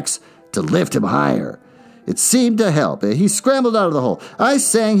thorax to lift him higher. It seemed to help. He scrambled out of the hole. I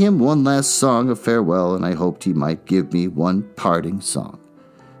sang him one last song of farewell, and I hoped he might give me one parting song.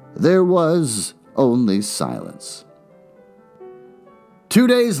 There was only silence. 2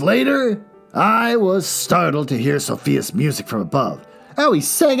 days later, I was startled to hear Sophia's music from above. Oh, he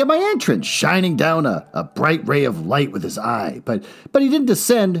sang at my entrance, shining down a bright ray of light with his eye. But he didn't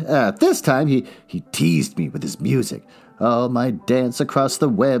descend. This time, he teased me with his music. Oh, my dance across the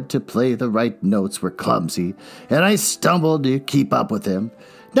web to play the right notes were clumsy, and I stumbled to keep up with him.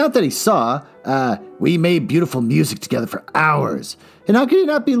 Not that he saw. We made beautiful music together for hours, and how could he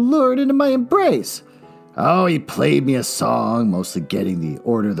not be lured into my embrace? Oh, he played me a song, mostly getting the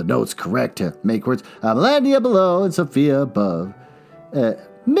order of the notes correct to make words. Melania below and Sophia above.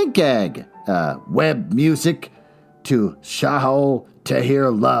 Minkag, web music to Shaho to hear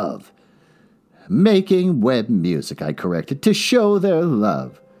love. Making web music, I corrected, to show their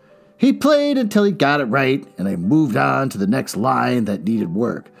love. He played until he got it right, and I moved on to the next line that needed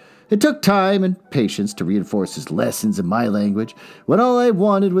work. It took time and patience to reinforce his lessons in my language, when all I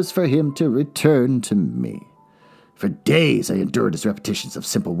wanted was for him to return to me. For days I endured his repetitions of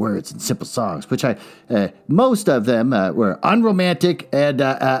simple words and simple songs, which most of them were unromantic and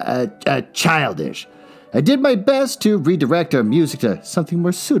childish. I did my best to redirect our music to something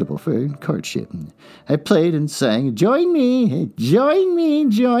more suitable for courtship. I played and sang, join me, join me,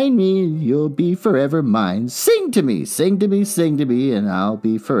 join me, you'll be forever mine. Sing to me, sing to me, sing to me, and I'll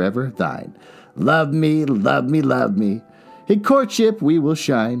be forever thine. Love me, love me, love me. In courtship we will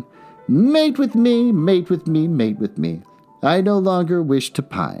shine. Mate with me, mate with me, mate with me. I no longer wished to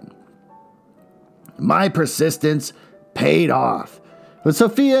pine. My persistence paid off. When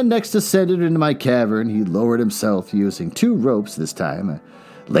Sophia next descended into my cavern, he lowered himself using 2 ropes this time.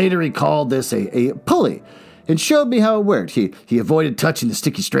 Later he called this a pulley and showed me how it worked. He avoided touching the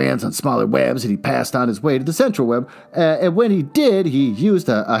sticky strands on smaller webs, and he passed on his way to the central web. And when he did, he used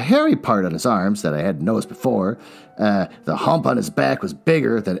a hairy part on his arms that I hadn't noticed before. The hump on his back was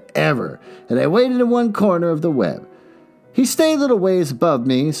bigger than ever, and I waited in one corner of the web. He stayed a little ways above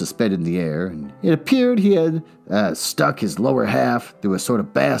me, suspended in the air, and it appeared he had stuck his lower half through a sort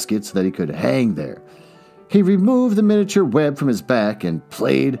of basket so that he could hang there. He removed the miniature web from his back and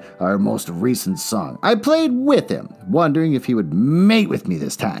played our most recent song. I played with him, wondering if he would mate with me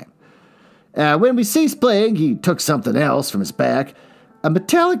this time. When we ceased playing, he took something else from his back, a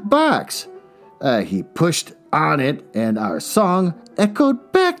metallic box. He pushed on it, and our song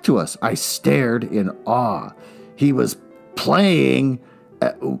echoed back to us. I stared in awe. He was playing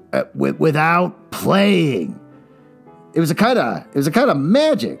without playing. It was a kind of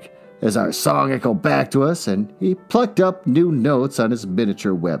magic. As our song echoed back to us, and he plucked up new notes on his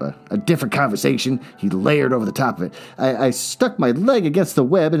miniature web. A different conversation he layered over the top of it. I stuck my leg against the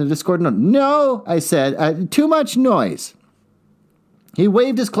web in a discordant note. No, I said, too much noise. He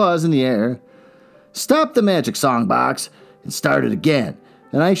waved his claws in the air, stopped the magic song box, and started again.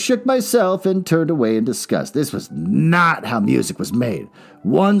 And I shook myself and turned away in disgust. This was not how music was made.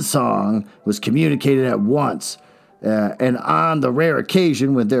 One song was communicated at once. And on the rare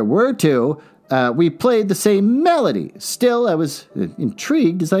occasion when there were 2, we played the same melody. Still, I was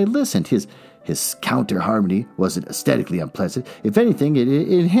intrigued as I listened. His counter harmony wasn't aesthetically unpleasant. If anything, it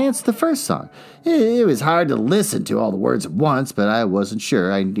enhanced the first song. It was hard to listen to all the words at once, but I wasn't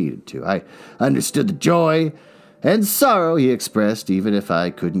sure I needed to. I understood the joy and sorrow he expressed, even if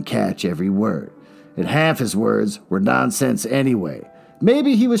I couldn't catch every word. And half his words were nonsense anyway.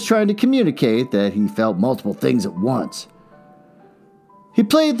 Maybe he was trying to communicate that he felt multiple things at once. He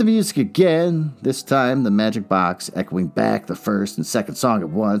played the music again, this time the magic box echoing back the first and second song at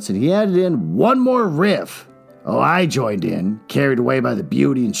once, and he added in one more riff. Oh, I joined in, carried away by the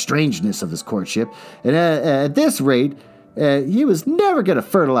beauty and strangeness of this courtship, and at this rate, he was never going to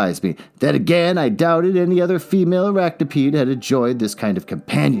fertilize me. Then again, I doubted any other female arachnopede had enjoyed this kind of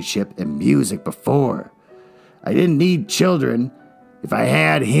companionship and music before. I didn't need children if I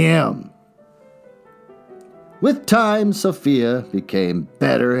had him. With time, Sophia became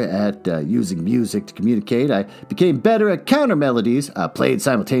better at using music to communicate. I became better at counter melodies, played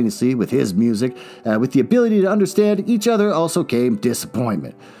simultaneously with his music. With the ability to understand each other also came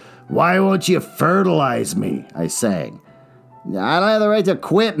disappointment. Why won't you fertilize me? I sang. I don't have the right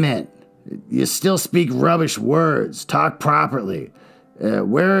equipment. You still speak rubbish words. Talk properly.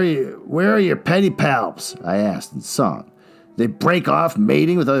 Where are your pedipalps? I asked in song. They break off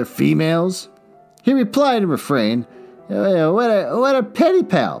mating with other females? He replied in refrain, What are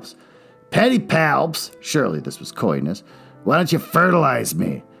pedipalps? Pedipalps? Surely this was coyness. Why don't you fertilize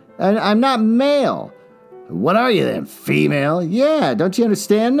me? I'm not male. What are you then, female? Yeah, don't you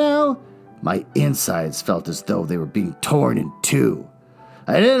understand now? My insides felt as though they were being torn in 2.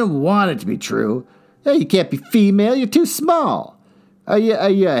 I didn't want it to be true. You can't be female, you're too small. Are you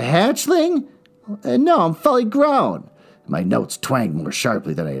a hatchling? No, I'm fully grown. My notes twanged more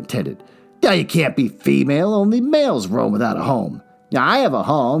sharply than I intended. You can't be female, only males roam without a home. Now, I have a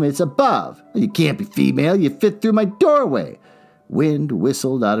home, it's above. You can't be female, you fit through my doorway. Wind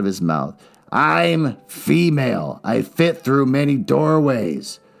whistled out of his mouth. I'm female, I fit through many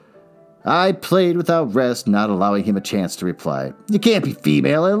doorways. I played without rest, not allowing him a chance to reply. You can't be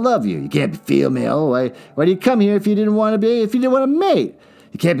female, I love you. You can't be female, why do you come here if you didn't want to mate?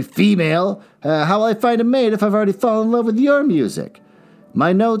 You can't be female. How will I find a mate if I've already fallen in love with your music?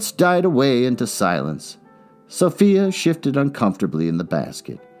 My notes died away into silence. Sophia shifted uncomfortably in the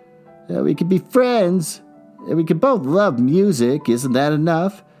basket. We could be friends. We could both love music. Isn't that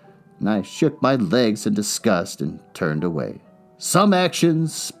enough? And I shook my legs in disgust and turned away. Some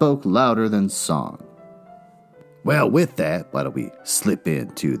actions spoke louder than song. Well, with that, why don't we slip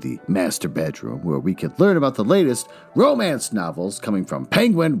into the master bedroom where we can learn about the latest romance novels coming from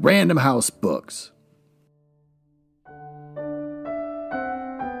Penguin Random House Books.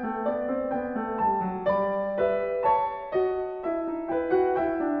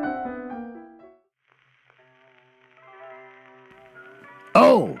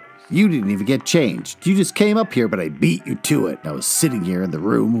 Oh, you didn't even get changed. You just came up here, but I beat you to it. I was sitting here in the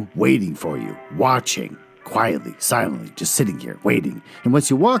room waiting for you, watching. Quietly, silently, just sitting here, waiting. And once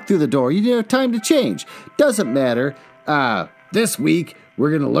you walk through the door, you didn't have time to change. Doesn't matter. This week, we're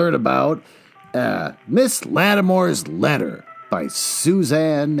going to learn about Miss Lattimore's Letter by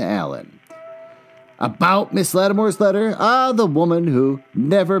Suzanne Allen. About Miss Lattimore's letter, the woman who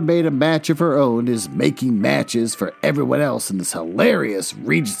never made a match of her own is making matches for everyone else in this hilarious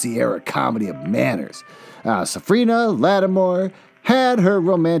Regency-era comedy of manners. Sarina Lattimore had her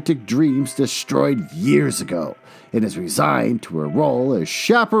romantic dreams destroyed years ago and is resigned to her role as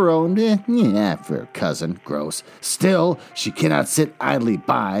chaperone for her cousin. Gross. Still, she cannot sit idly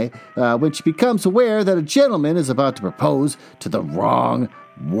by when she becomes aware that a gentleman is about to propose to the wrong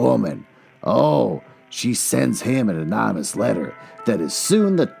woman. Oh, she sends him an anonymous letter that is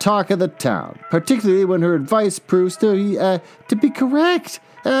soon the talk of the town, particularly when her advice proves to be correct.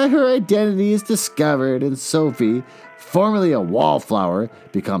 Her identity is discovered, and Sophie, formerly a wallflower,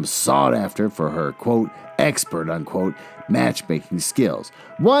 becomes sought after for her, quote, expert, unquote, matchmaking skills.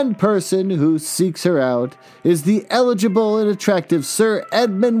 One person who seeks her out is the eligible and attractive Sir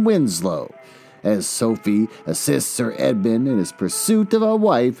Edmund Winslow. As Sophie assists Sir Edmund in his pursuit of a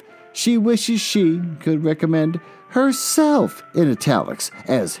wife, she wishes she could recommend herself, in italics,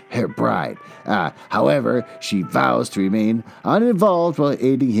 as her bride. However, she vows to remain uninvolved while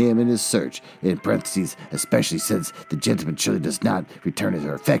aiding him in his search, in parentheses, especially since the gentleman surely does not return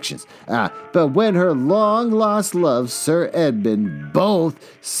her affections. But when her long-lost love, Sir Edmund, both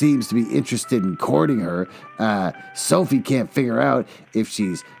seems to be interested in courting her, Sophie can't figure out if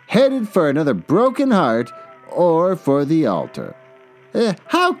she's headed for another broken heart or for the altar.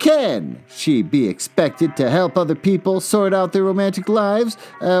 How can she be expected to help other people sort out their romantic lives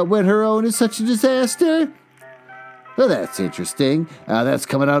when her own is such a disaster? Well, that's interesting. That's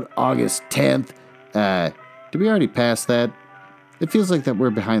coming out August 10th. Did we already pass that? It feels like that we're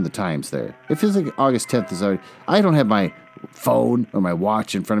behind the times there. It feels like August 10th is already... I don't have my phone or my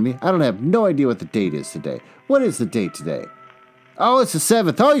watch in front of me. I don't have no idea what the date is today. What is the date today? Oh, it's the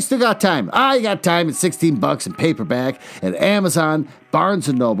 7th. Oh, you still got time. You got time. It's $16 in paperback at Amazon, Barnes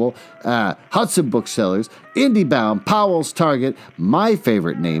 & Noble, Hudson Booksellers, IndieBound, Powell's Target, my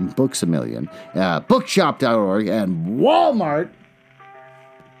favorite name, Books A Million, Bookshop.org, and Walmart.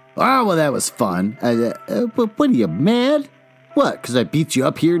 Oh, well, that was fun. What are you, mad? What, because I beat you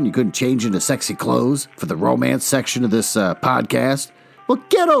up here and you couldn't change into sexy clothes for the romance section of this podcast? Well,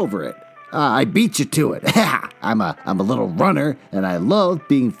 get over it. I beat you to it. I'm a little runner, and I love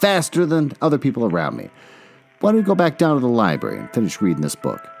being faster than other people around me. Why don't we go back down to the library and finish reading this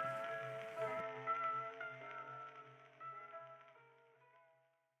book?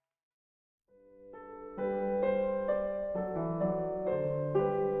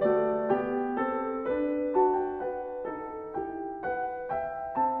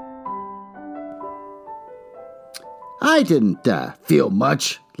 I didn't feel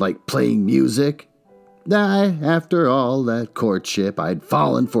much like playing music. After all that courtship, I'd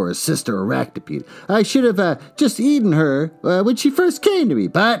fallen for a sister arachnopede. I should have just eaten her when she first came to me,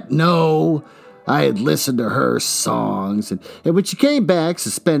 but no. I had listened to her songs, and when she came back,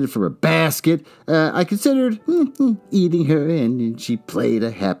 suspended from her basket, I considered eating her, and she played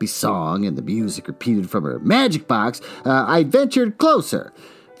a happy song, and the music repeated from her magic box. I ventured closer.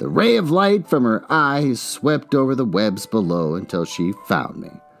 The ray of light from her eyes swept over the webs below until she found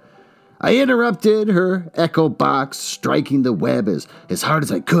me. I interrupted her echo box, striking the web as hard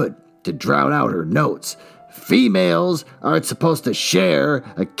as I could to drown out her notes. Females aren't supposed to share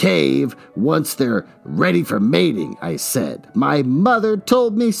a cave once they're ready for mating, I said. My mother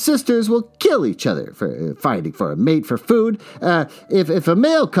told me sisters will kill each other for fighting for a mate for food. If a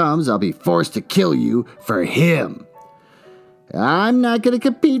male comes, I'll be forced to kill you for him. I'm not going to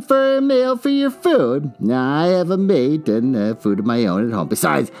compete for a male for your food. I have a mate and food of my own at home.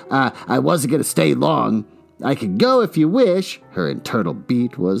 Besides, I wasn't going to stay long. I can go if you wish. Her internal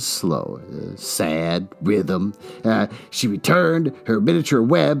beat was slow, sad rhythm. She returned her miniature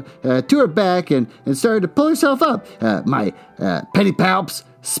web to her back and started to pull herself up. My pedipalps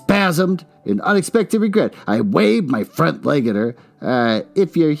spasmed in unexpected regret. I waved my front leg at her.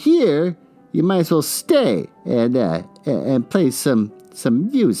 If you're here, you might as well stay and play some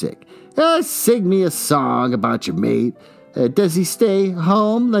music. Sing me a song about your mate. Does he stay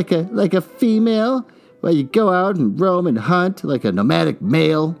home like a female while you go out and roam and hunt like a nomadic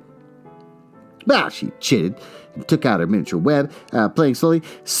male? Well, she chitted and took out her miniature web, playing slowly.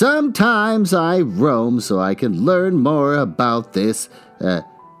 Sometimes I roam so I can learn more about this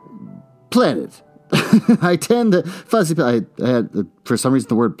planet. I tend to fuzzy. I had, for some reason,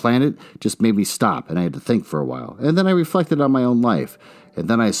 the word planet just made me stop, and I had to think for a while. And then I reflected on my own life, and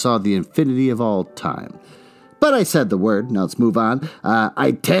then I saw the infinity of all time. But I said the word. Now let's move on.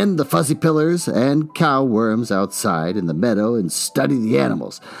 I tend the fuzzy pillars and cow worms outside in the meadow and study the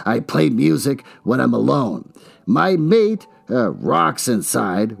animals. I play music when I'm alone. My mate rocks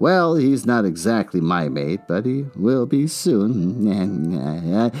inside. Well, he's not exactly my mate, but he will be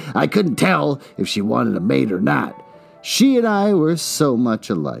soon. I couldn't tell if she wanted a mate or not. She and I were so much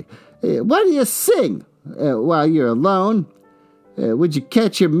alike. Why do you sing while you're alone? Would you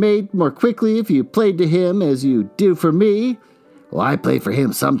catch your mate more quickly if you played to him as you do for me? Well, I play for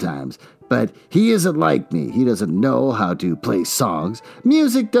him sometimes, but he isn't like me. He doesn't know how to play songs.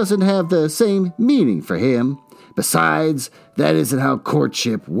 Music doesn't have the same meaning for him. Besides, that isn't how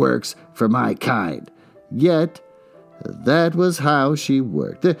courtship works for my kind. Yet, that was how she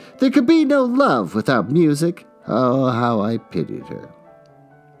worked. There could be no love without music. Oh, how I pitied her.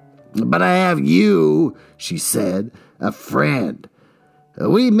 But I have you, she said, a friend.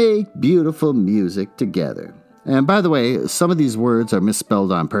 We make beautiful music together. And by the way, some of these words are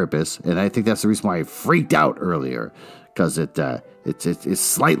misspelled on purpose, and I think that's the reason why I freaked out earlier, because it's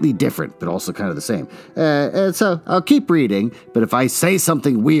slightly different, but also kind of the same. And so I'll keep reading, but if I say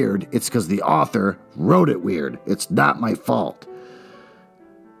something weird, it's because the author wrote it weird. It's not my fault.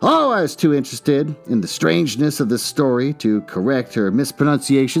 Oh, I was too interested in the strangeness of this story to correct her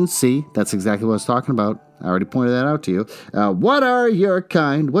mispronunciation. See, that's exactly what I was talking about. I already pointed that out to you. What are your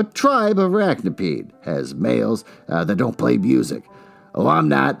kind? What tribe of arachnopede has males that don't play music? Oh, I'm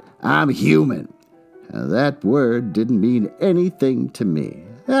not. I'm human. That word didn't mean anything to me.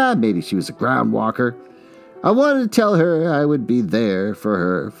 Maybe she was a ground walker. I wanted to tell her I would be there for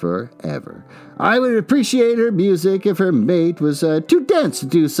her forever. I would appreciate her music if her mate was too dense to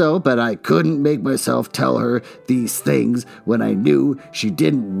do so, but I couldn't make myself tell her these things when I knew she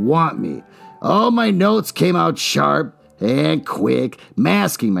didn't want me. All my notes came out sharp and quick,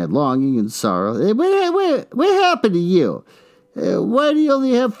 masking my longing and sorrow. What happened to you? Why do you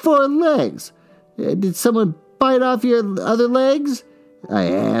only have 4 legs? Did someone bite off your other legs?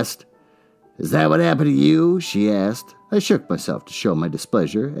 I asked. Is that what happened to you? She asked. I shook myself to show my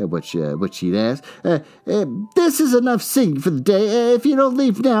displeasure at what she'd asked. This is enough singing for the day. If you don't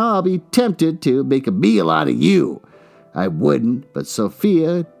leave now, I'll be tempted to make a meal out of you. I wouldn't, but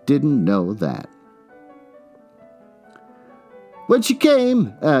Sophia didn't know that. When she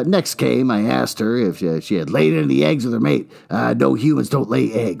next came, I asked her if she had laid any eggs with her mate. No, humans don't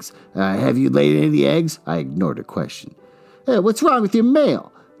lay eggs. Have you laid any eggs? I ignored her question. What's wrong with your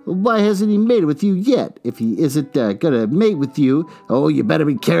male? Why hasn't he mated with you yet? If he isn't gonna mate with you, oh, you better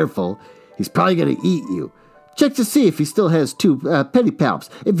be careful. He's probably gonna eat you. Check to see if he still has 2 pedipalps.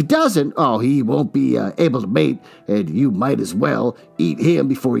 If he doesn't, oh, he won't be able to mate, and you might as well eat him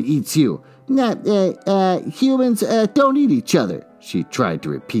before he eats you. Humans don't eat each other. She tried to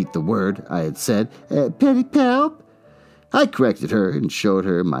repeat the word I had said. Pedipalp? I corrected her and showed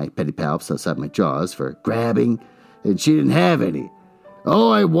her my pedipalps outside my jaws for grabbing, and she didn't have any.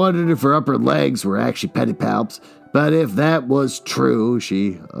 Oh, I wondered if her upper legs were actually pedipalps, but if that was true,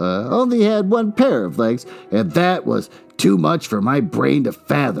 she only had 1 pair of legs, and that was too much for my brain to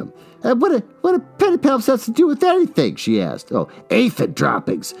fathom. What do pedipalps have to do with anything? She asked. Oh, aphid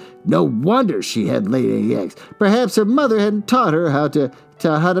droppings. No wonder she hadn't laid any eggs. Perhaps her mother hadn't taught her how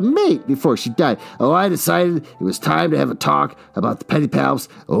to mate before she died. Oh, I decided it was time to have a talk about the pedipalps.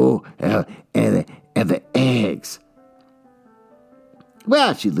 Oh, and the eggs.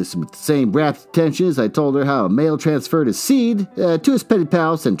 Well, she listened with the same rapt attention as I told her how a male transferred his seed to his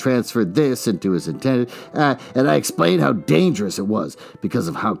pedipalps and transferred this into his intended, and I explained how dangerous it was because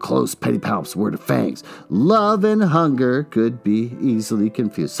of how close pedipalps were to fangs. Love and hunger could be easily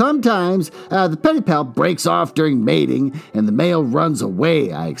confused. Sometimes the pedipalp breaks off during mating and the male runs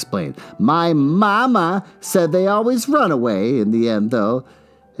away, I explained. My mama said they always run away in the end, though,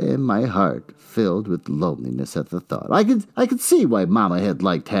 and my heart filled with loneliness at the thought. I could see why Mama had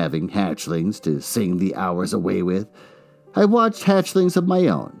liked having hatchlings to sing the hours away with. I watched hatchlings of my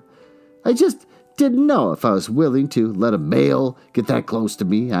own. I just didn't know if I was willing to let a male get that close to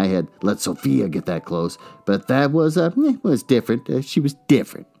me. I had let Sophia get that close, but that was different. She was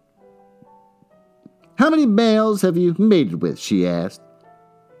different. How many males have you mated with? She asked.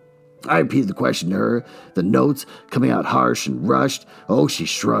 I repeated the question to her, the notes coming out harsh and rushed. Oh, she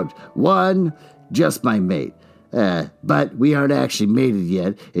shrugged. 1, just my mate. But we aren't actually mated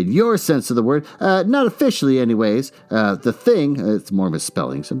yet, in your sense of the word. Not officially, anyways. The thing, it's more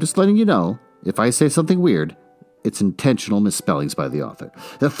misspellings. I'm just letting you know, if I say something weird, it's intentional misspellings by the author.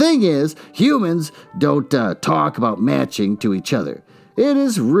 The thing is, humans don't talk about matching to each other. It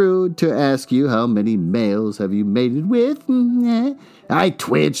is rude to ask you how many males have you mated with. I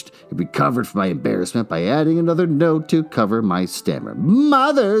twitched and recovered from my embarrassment by adding another note to cover my stammer.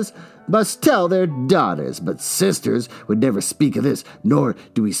 Mothers must tell their daughters, but sisters would never speak of this, nor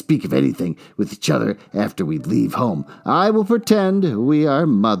do we speak of anything with each other after we leave home. I will pretend we are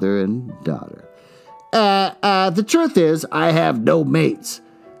mother and daughter. The truth is, I have no mates.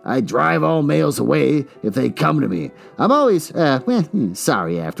 I drive all males away if they come to me. I'm always,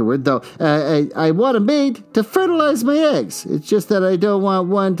 sorry afterward, though. I want a mate to fertilize my eggs. It's just that I don't want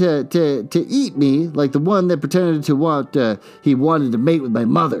one to eat me like the one that pretended he wanted to mate with my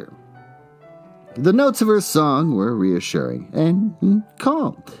mother. The notes of her song were reassuring and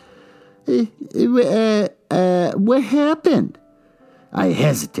calm. What happened? I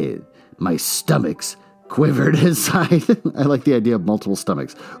hesitated. My stomach's quivered inside. I like the idea of multiple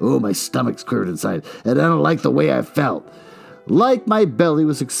stomachs. Oh, my stomach's quivered inside, and I don't like the way I felt. Like my belly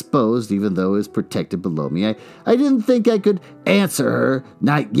was exposed, even though it was protected below me. I didn't think I could answer her,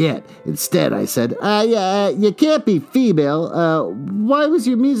 not yet. Instead, I said, you can't be female. Why was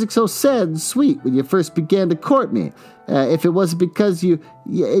your music so sad and sweet when you first began to court me? If it wasn't because you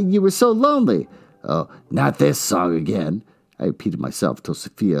were so lonely. Oh, not this song again. I repeated myself till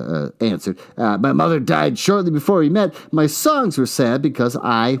Sophia answered. My mother died shortly before we met. My songs were sad because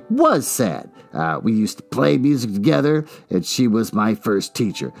I was sad. We used to play music together, and she was my first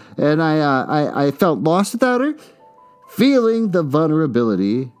teacher. And I felt lost without her. Feeling the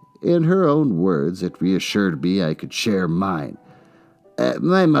vulnerability in her own words, it reassured me I could share mine.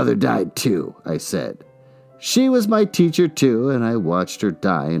 My mother died too, I said. She was my teacher too, and I watched her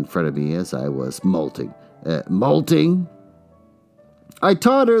die in front of me as I was molting. Molting? I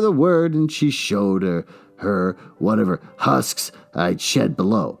taught her the word, and she showed her one of her husks I'd shed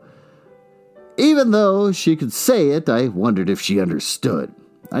below. Even though she could say it, I wondered if she understood.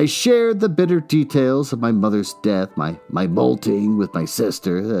 I shared the bitter details of my mother's death, my molting with my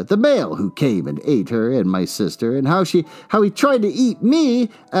sister, the male who came and ate her and my sister, and how he tried to eat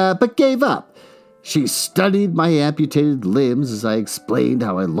me, but gave up. She studied my amputated limbs as I explained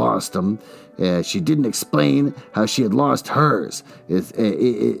how I lost them. She didn't explain how she had lost hers.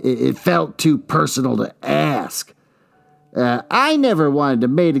 It felt too personal to ask. I never wanted to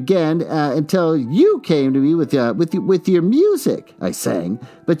mate again until you came to me with your music, I sang.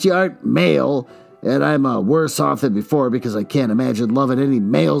 But you aren't male, and I'm worse off than before because I can't imagine loving any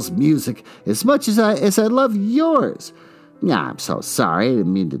male's music as much as I love yours. I'm so sorry. I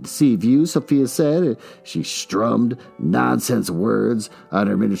didn't mean to deceive you, Sophia said. She strummed nonsense words on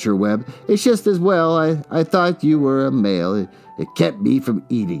her miniature web. It's just as well I thought you were a male. It kept me from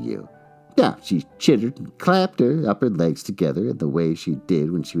eating you. Yeah, she chittered and clapped her upper legs together in the way she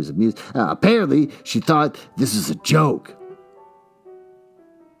did when she was amused. Apparently, she thought this was a joke.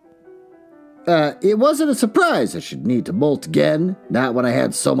 It wasn't a surprise I should need to molt again, not when I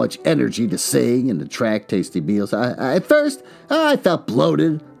had so much energy to sing and attract tasty meals. At first, I felt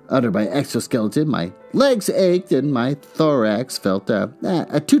bloated under my exoskeleton, my legs ached, and my thorax felt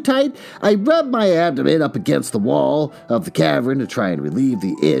too tight. I rubbed my abdomen up against the wall of the cavern to try and relieve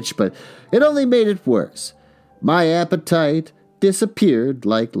the itch, but it only made it worse. My appetite disappeared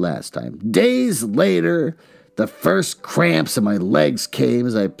like last time. Days later, the first cramps in my legs came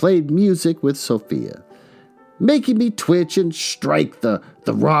as I played music with Sophia, making me twitch and strike the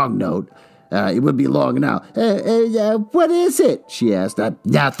wrong note. It would be long now. What is it? She asked.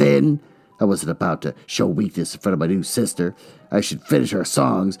 Nothing. I wasn't about to show weakness in front of my new sister. I should finish our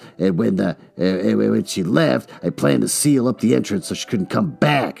songs, and when she left, I planned to seal up the entrance so she couldn't come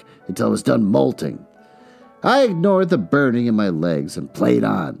back until I was done molting. I ignored the burning in my legs and played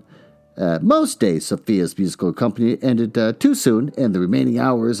on. Most days, Sophia's musical accompaniment ended too soon, and the remaining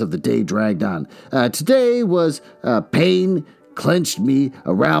hours of the day dragged on. Today was pain clenched me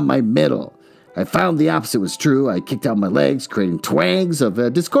around my middle. I found the opposite was true. I kicked out my legs, creating twangs of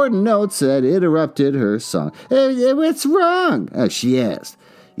discordant notes that interrupted her song. What's wrong? She asked.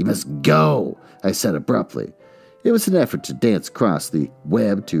 You must go, I said abruptly. It was an effort to dance across the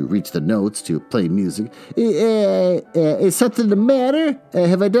web to reach the notes to play music. Is something the matter?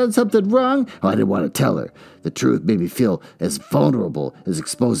 Have I done something wrong? Oh, I didn't want to tell her. The truth made me feel as vulnerable as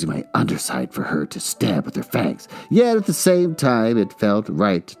exposing my underside for her to stab with her fangs. Yet at the same time, it felt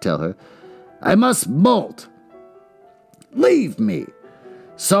right to tell her, I must molt. Leave me,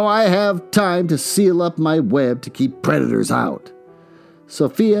 so I have time to seal up my web to keep predators out.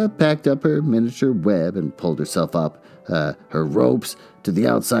 Sophia packed up her miniature web and pulled herself up. Her ropes to the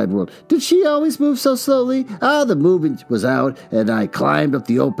outside world. Did she always move so slowly? The movement was out, and I climbed up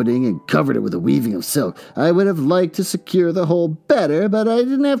the opening and covered it with a weaving of silk. I would have liked to secure the hole better, but I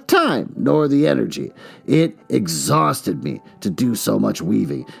didn't have time, nor the energy. It exhausted me to do so much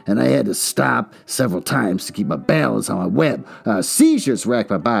weaving, and I had to stop several times to keep my balance on my web. Seizures racked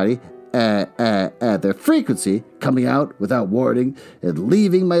my body, at their frequency, coming out without warning and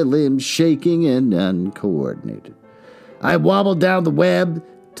leaving my limbs shaking and uncoordinated. I wobbled down the web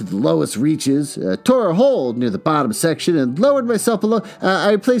to the lowest reaches, tore a hole near the bottom section, and lowered myself below.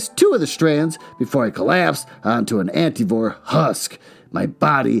 I replaced 2 of the strands before I collapsed onto an antivore husk. My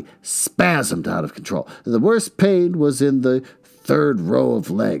body spasmed out of control. The worst pain was in the 3rd row of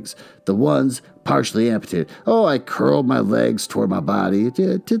legs, the ones partially amputated. I curled my legs toward my body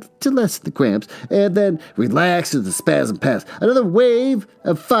to lessen the cramps, and then relaxed as the spasm passed. Another wave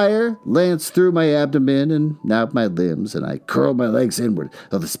of fire lanced through my abdomen and out my limbs, and I curled my legs inward,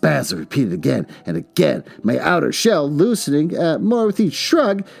 though the spasm repeated again and again, my outer shell loosening more with each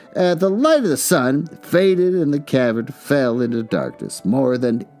shrug. The light of the sun faded, and the cavern fell into darkness. More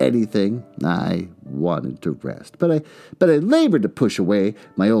than anything, I wanted to rest, but I labored to push away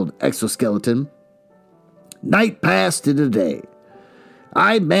my old exoskeleton. Night passed into day.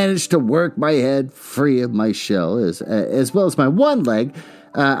 I managed to work my head free of my shell as well as my one leg.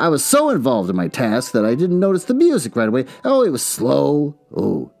 I was so involved in my task that I didn't notice the music right away. It was slow.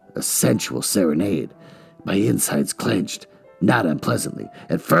 A sensual serenade. My insides clenched, not unpleasantly.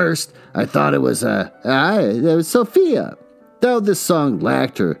 At first, I thought it was Sophia. Though this song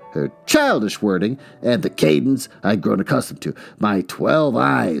lacked her childish wording and the cadence I'd grown accustomed to, my 12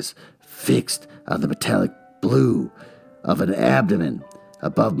 eyes fixed on the metallic blue of an abdomen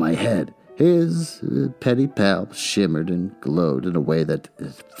above my head. His petty palps shimmered and glowed in a way that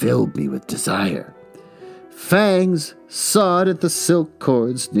filled me with desire. Fangs sawed at the silk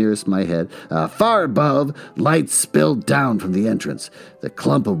cords nearest my head. Far above, light spilled down from the entrance. The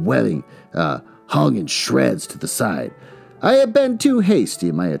clump of webbing hung in shreds to the side. I had been too hasty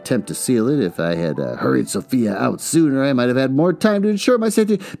in my attempt to seal it. If I had hurried Sophia out sooner, I might have had more time to ensure my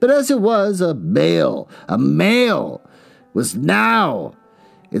safety. But as it was, a male was now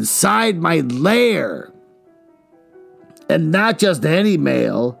inside my lair. And not just any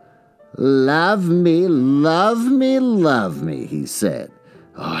male. Love me, love me, love me, he said.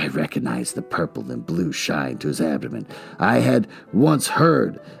 I recognized the purple and blue shine to his abdomen. I had once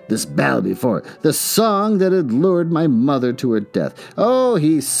heard this ballad before, the song that had lured my mother to her death.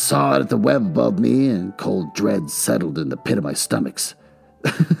 He sawed at the web above me, and cold dread settled in the pit of my stomachs.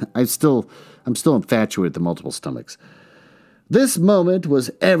 I'm still infatuated with the multiple stomachs. This moment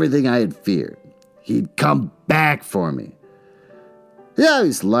was everything I had feared. He'd come back for me. Yeah,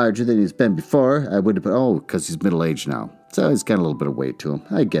 he's larger than he's been before. I would have been, because he's middle-aged now. So he's got a little bit of weight to him.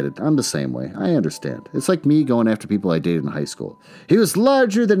 I get it. I'm the same way. I understand. It's like me going after people I dated in high school. He was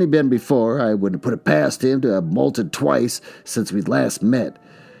larger than he'd been before. I wouldn't have put it past him to have molted twice since we'd last met.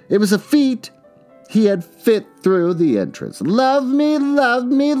 It was a feat he had fit through the entrance. Love me, love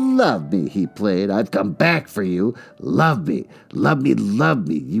me, love me, he played. I've come back for you. Love me, love me, love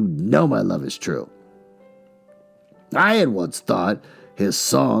me. You know my love is true. I had once thought his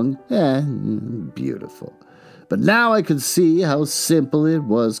song, beautiful. But now I could see how simple it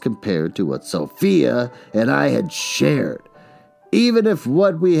was compared to what Sophia and I had shared. Even if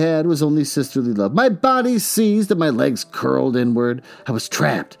what we had was only sisterly love. My body seized and my legs curled inward. I was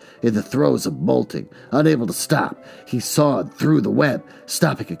trapped in the throes of molting, unable to stop. He sawed through the web,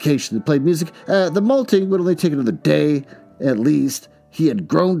 stopping occasionally to play music. The molting would only take another day, at least. He had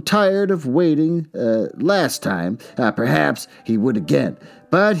grown tired of waiting last time. Perhaps he would again.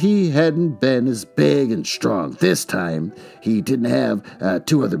 But he hadn't been as big and strong. This time, he didn't have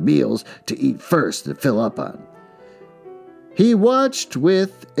 2 other meals to eat first and fill up on. He watched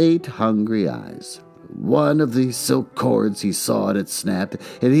with 8 hungry eyes. One of the silk cords he sawed had snapped,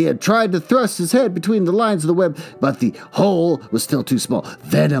 and he had tried to thrust his head between the lines of the web, but the hole was still too small.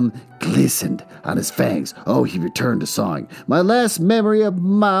 Venom glistened on his fangs. He returned to sawing. My last memory of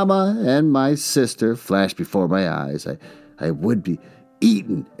Mama and my sister flashed before my eyes. I would be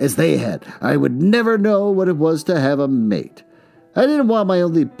eaten as they had. I would never know what it was to have a mate. I didn't want my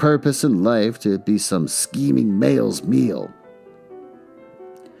only purpose in life to be some scheming male's meal.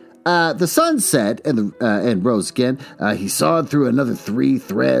 The sun set and rose again. He sawed through another 3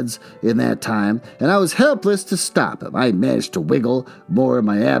 threads in that time, and I was helpless to stop him. I managed to wiggle more of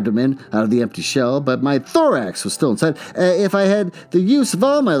my abdomen out of the empty shell, but my thorax was still inside. If I had the use of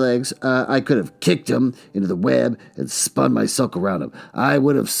all my legs, I could have kicked him into the web and spun my silk around him. I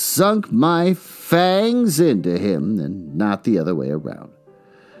would have sunk my fangs into him and not the other way around.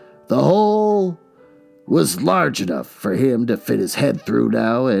 The hole was large enough for him to fit his head through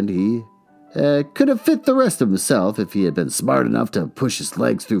now, and he could have fit the rest of himself if he had been smart enough to push his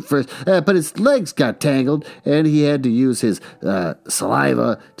legs through first, but his legs got tangled, and he had to use his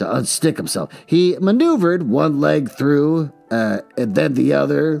saliva to unstick himself. He maneuvered one leg through, and then the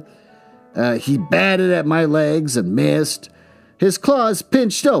other. He batted at my legs and missed. His claws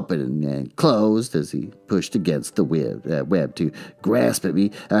pinched open and closed as he pushed against the web to grasp at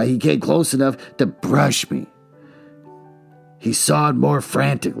me. He came close enough to brush me. He sawed more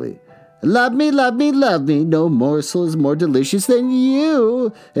frantically. Love me, love me, love me, no morsel is more delicious than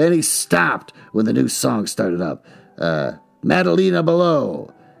you. And he stopped when the new song started up. Madalena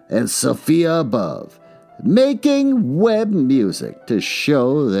below and Sophia above, making web music to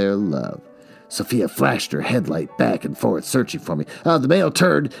show their love. Sophia flashed her headlight back and forth, searching for me. The male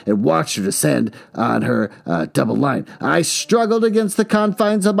turned and watched her descend on her double line. I struggled against the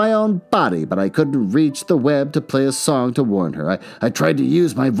confines of my own body, but I couldn't reach the web to play a song to warn her. I tried to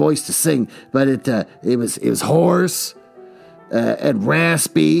use my voice to sing, but it was hoarse and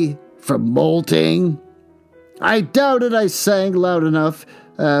raspy from molting. I doubted I sang loud enough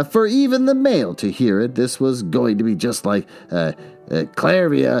for even the male to hear it. This was going to be just like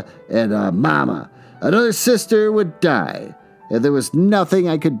Clarivia and Mama. Another sister would die, and there was nothing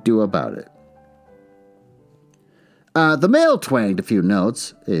I could do about it. The male twanged a few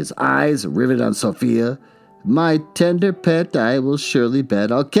notes, his eyes riveted on Sophia. My tender pet, I will surely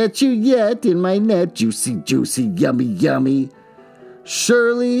bet I'll catch you yet in my net, juicy, juicy, yummy, yummy.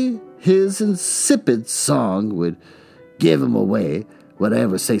 Surely his insipid song would give him away. Would I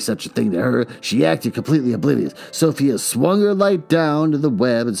ever say such a thing to her? She acted completely oblivious. Sophia swung her light down to the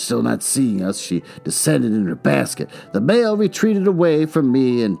web, and still not seeing us, she descended in her basket. The male retreated away from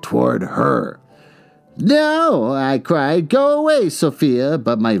me and toward her. No, I cried, go away, Sophia,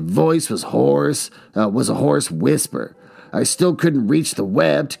 but my voice was hoarse, was a hoarse whisper. I still couldn't reach the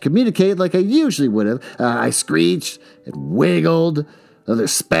web to communicate like I usually would have. I screeched and wiggled. Another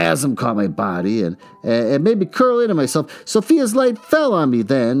spasm caught my body and made me curl into myself. Sophia's light fell on me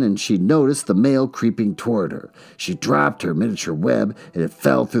then, and she noticed the male creeping toward her. She dropped her miniature web, and it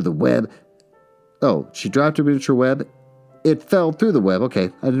fell through the web. Oh, she dropped her miniature web? It fell through the web. Okay,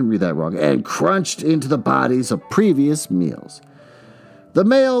 I didn't read that wrong. And crunched into the bodies of previous meals. The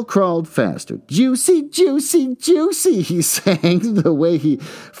male crawled faster. Juicy, juicy, juicy, he sang. The way he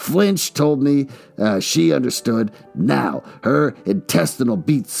flinched told me she understood. Now, her intestinal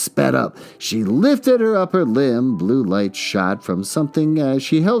beats sped up. She lifted her upper limb. Blue light shot from something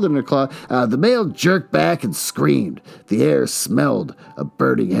she held in her claw. The male jerked back and screamed. The air smelled of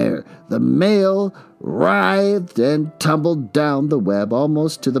burning hair. The male writhed and tumbled down the web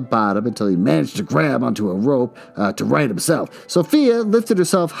almost to the bottom until he managed to grab onto a rope to right himself. Sophia lifted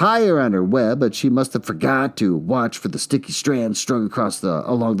herself higher on her web, but she must have forgot to watch for the sticky strands strung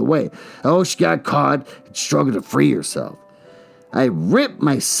along the way. Oh, she got caught and struggled to free herself. I ripped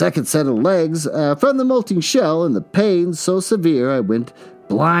my second set of legs from the molting shell, and the pain so severe I went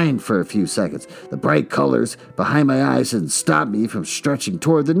blind for a few seconds. The bright colors behind my eyes didn't stop me from stretching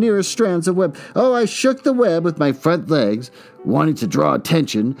toward the nearest strands of web. Oh, I shook the web with my front legs, wanting to draw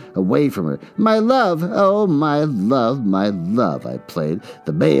attention away from her. My love, oh, my love, I played.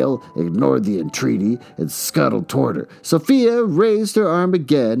 The male ignored the entreaty and scuttled toward her. Sophia raised her arm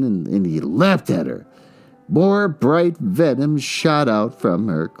again, and he leapt at her. More bright venom shot out from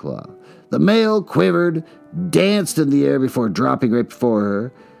her claw. The male quivered, danced in the air before dropping right before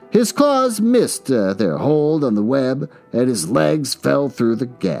her. His claws missed their hold on the web, and his legs fell through the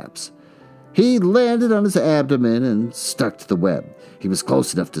gaps. He landed on his abdomen and stuck to the web. He was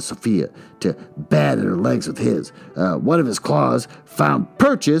close enough to Sophia to bat at her legs with his. One of his claws found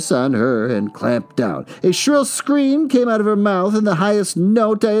purchase on her and clamped down. A shrill scream came out of her mouth in the highest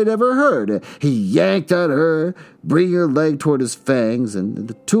note I had ever heard. He yanked at her, bringing her leg toward his fangs, and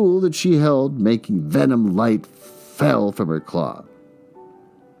the tool that she held, making venom light, fell from her claw.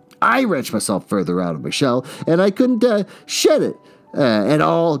 I wrenched myself further out of my shell, and I couldn't shed it at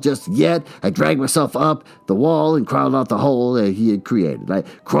all just yet. I dragged myself up the wall and crawled out the hole he had created. I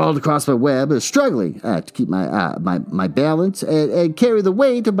crawled across my web, struggling to keep my balance and carry the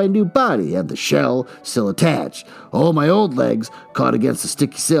weight of my new body and the shell still attached. All my old legs caught against the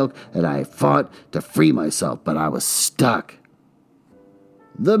sticky silk, and I fought to free myself, but I was stuck.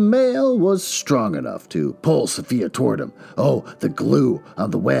 The male was strong enough to pull Sophia toward him. Oh, the glue on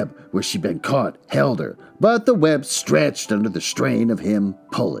the web where she'd been caught held her, but the web stretched under the strain of him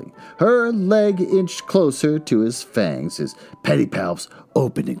pulling. Her leg inched closer to his fangs, his pedipalps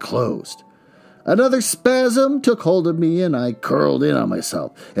opened and closed. Another spasm took hold of me, and I curled in on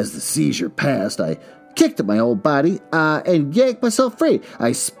myself. As the seizure passed, I kicked at my whole body and yanked myself free.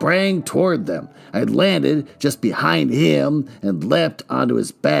 I sprang toward them. I landed just behind him and leapt onto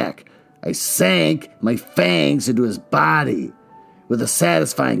his back. I sank my fangs into his body with a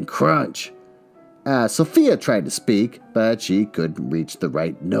satisfying crunch. Sophia tried to speak, but she couldn't reach the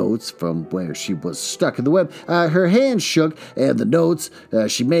right notes from where she was stuck in the web. Her hands shook, and the notes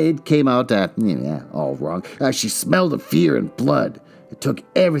she made came out all wrong. She smelled of fear and blood. It took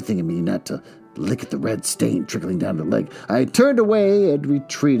everything in me not to lick at the red stain trickling down the leg. I turned away and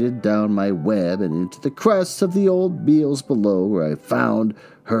retreated down my web and into the crusts of the old meals below, where I found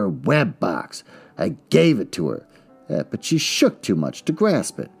her web box. I gave it to her, but she shook too much to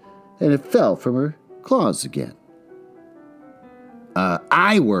grasp it, and it fell from her claws again.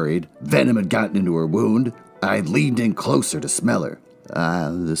 I worried venom had gotten into her wound. I leaned in closer to smell her.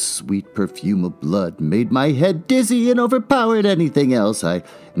 The sweet perfume of blood made my head dizzy and overpowered anything else I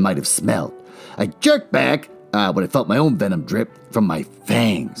might have smelled. I jerked back when I felt my own venom drip from my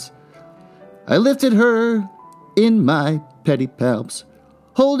fangs. I lifted her in my pedipalps.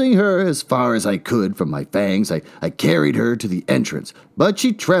 Holding her as far as I could from my fangs, I carried her to the entrance, but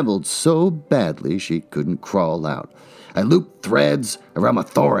she trembled so badly she couldn't crawl out. I looped threads around my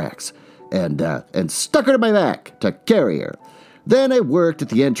thorax and stuck her to my back to carry her. Then I worked at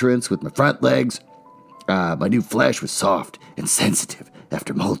the entrance with my front legs. My new flesh was soft and sensitive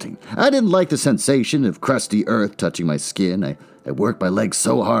after molting. I didn't like the sensation of crusty earth touching my skin. I worked my legs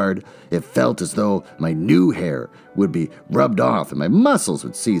so hard, it felt as though my new hair would be rubbed off and my muscles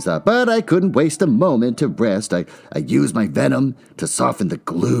would seize up. But I couldn't waste a moment to rest. I used my venom to soften the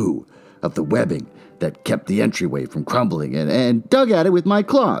glue of the webbing that kept the entryway from crumbling and dug at it with my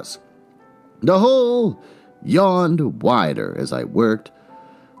claws. The hole yawned wider as I worked.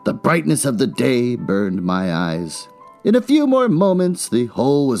 The brightness of the day burned my eyes. In a few more moments, the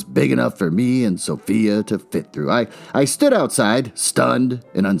hole was big enough for me and Sophia to fit through. I stood outside, stunned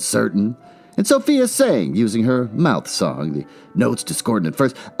and uncertain, and Sophia sang, using her mouth song, the notes discordant at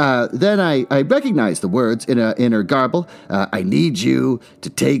first. Then I recognized the words in her garble. I need you to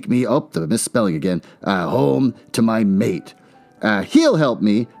take me, the misspelling again, home to my mate. He'll help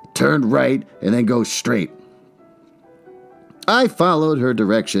me turn right and then go straight. I followed her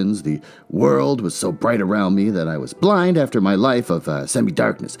directions. The world was so bright around me that I was blind after my life of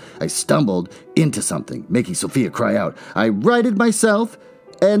semi-darkness. I stumbled into something, making Sophia cry out. I righted myself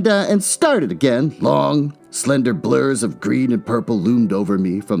and started again. Long, slender blurs of green and purple loomed over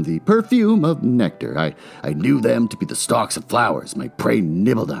me from the perfume of nectar. I knew them to be the stalks of flowers my prey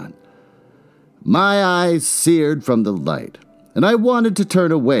nibbled on. My eyes seared from the light, and I wanted to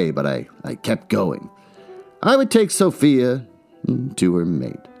turn away, but I kept going. I would take Sophia to her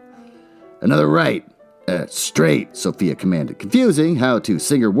mate. Another right. Straight, Sophia commanded, confusing how to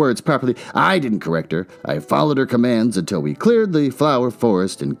sing her words properly. I didn't correct her. I followed her commands until we cleared the flower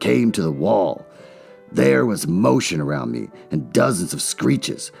forest and came to the wall. There was motion around me and dozens of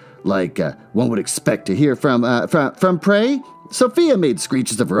screeches, like one would expect to hear from prey. Sophia made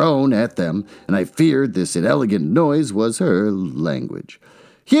screeches of her own at them, and I feared this inelegant noise was her language.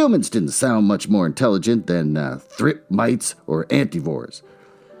 Humans didn't sound much more intelligent than thrip mites or antivores.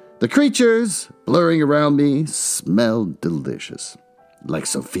 The creatures blurring around me smelled delicious, like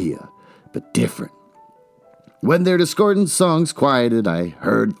Sophia, but different. When their discordant songs quieted, I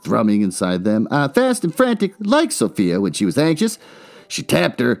heard thrumming inside them, fast and frantic, like Sophia when she was anxious. She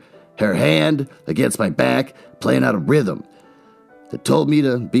tapped her hand against my back, playing out a rhythm that told me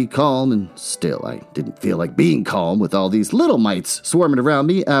to be calm and still. I didn't feel like being calm with all these little mites swarming around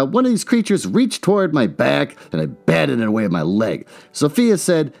me. One of these creatures reached toward my back, and I batted it away with my leg. Sophia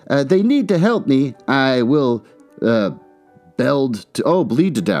said, they need to help me. I will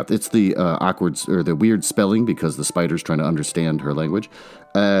bleed to death. It's the awkward or the weird spelling because the spider's trying to understand her language.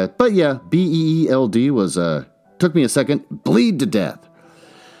 But yeah, B-E-E-L-D was, took me a second. Bleed to death.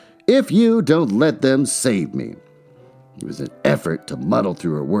 If you don't let them save me. It was an effort to muddle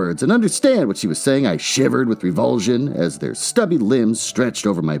through her words and understand what she was saying. I shivered with revulsion as their stubby limbs stretched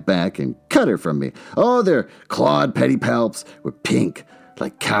over my back and cut her from me. Oh, their clawed pedipalps were pink,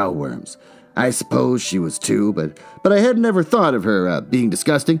 like cowworms. I suppose she was too, but I had never thought of her being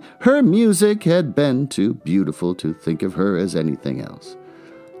disgusting. Her music had been too beautiful to think of her as anything else.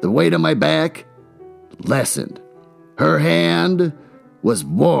 The weight on my back lessened. Her hand was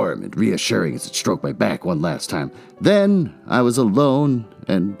warm and reassuring as it stroked my back one last time. Then I was alone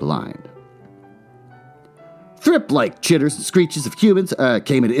and blind. Thrip-like chitters and screeches of humans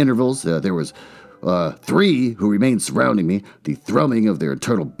came at intervals. There was three who remained surrounding me, the thrumming of their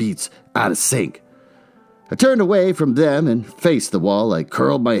eternal beats out of sync. I turned away from them and faced the wall. I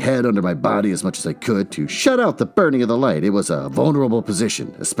curled my head under my body as much as I could to shut out the burning of the light. It was a vulnerable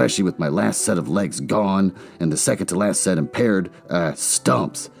position, especially with my last set of legs gone and the second to last set impaired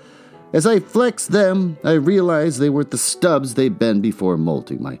stumps. As I flexed them, I realized they weren't the stubs they'd been before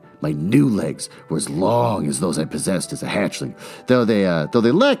molting. My new legs were as long as those I possessed as a hatchling. Though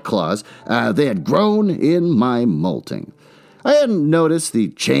they lacked claws, they had grown in my molting. I hadn't noticed the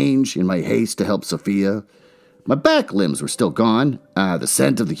change in my haste to help Sophia. My back limbs were still gone, the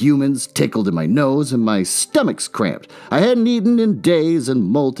scent of the humans tickled in my nose, and my stomach's cramped. I hadn't eaten in days, and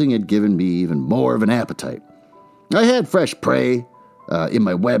molting had given me even more of an appetite. I had fresh prey in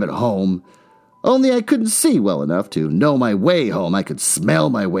my web at home, only I couldn't see well enough to know my way home. I could smell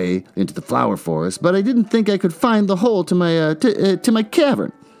my way into the flower forest, but I didn't think I could find the hole to my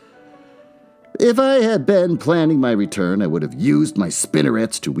cavern. If I had been planning my return, I would have used my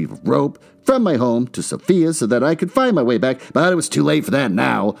spinnerets to weave a rope from my home to Sophia so that I could find my way back, but it was too late for that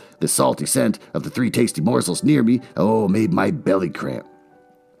now. The salty scent of the 3 tasty morsels near me, made my belly cramp.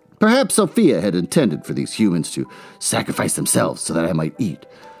 Perhaps Sophia had intended for these humans to sacrifice themselves so that I might eat.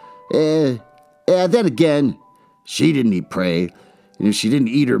 Then again, she didn't eat prey, and if she didn't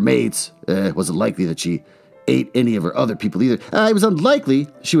eat her mates, it wasn't likely that she ate any of her other people either. It was unlikely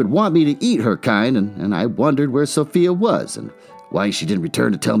she would want me to eat her kind, and I wondered where Sophia was and why she didn't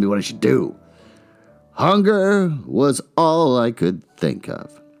return to tell me what I should do. Hunger was all I could think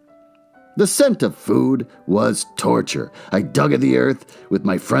of. The scent of food was torture. I dug at the earth with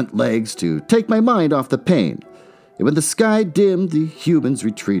my front legs to take my mind off the pain. And when the sky dimmed, the humans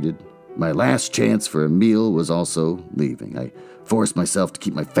retreated. My last chance for a meal was also leaving. I forced myself to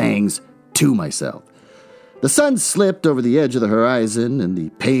keep my fangs to myself. The sun slipped over the edge of the horizon, and the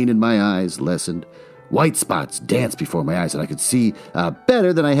pain in my eyes lessened. White spots danced before my eyes, and I could see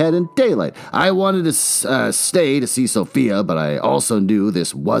better than I had in daylight. I wanted to stay to see Sophia, but I also knew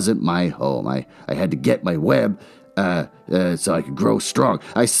this wasn't my home. I had to get my web so I could grow strong.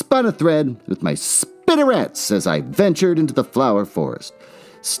 I spun a thread with my spinnerets as I ventured into the flower forest,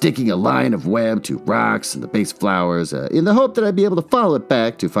 sticking a line of web to rocks and the base flowers in the hope that I'd be able to follow it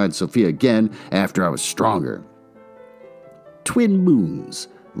back to find Sophia again after I was stronger. Twin moons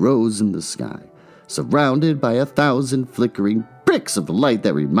rose in the sky, surrounded by 1,000 flickering pricks of the light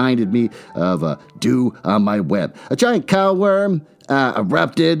that reminded me of dew on my web. A giant cowworm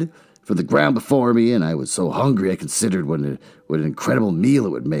erupted from the ground before me, and I was so hungry I considered what an incredible meal it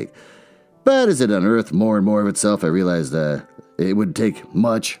would make. But as it unearthed more and more of itself, I realized it wouldn't take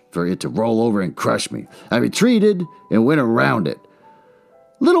much for it to roll over and crush me. I retreated and went around it.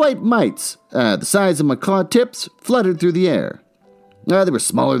 Little white mites, the size of my claw tips, fluttered through the air. They were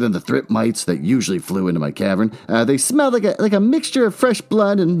smaller than the thrip mites that usually flew into my cavern. They smelled like a mixture of fresh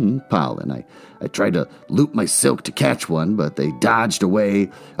blood and pollen. I tried to loop my silk to catch one, but they dodged away.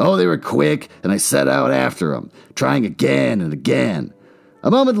 They were quick, and I set out after them, trying again and again. A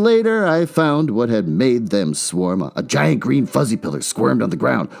moment later, I found what had made them swarm. A giant green fuzzy pillar squirmed on the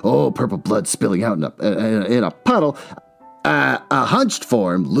ground. Purple blood spilling out in a puddle. A hunched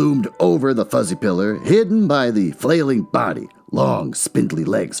form loomed over the fuzzy pillar, hidden by the flailing body. Long, spindly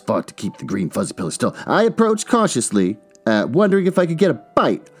legs fought to keep the green fuzzy pillar still. I approached cautiously, wondering if I could get a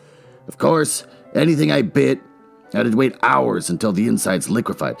bite. Of course, anything I bit, I had to wait hours until the insides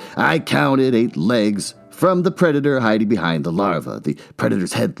liquefied. I counted 8 legs from the predator hiding behind the larva. The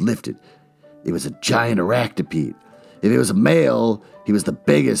predator's head lifted. It was a giant arachnopede. If it was a male, he was the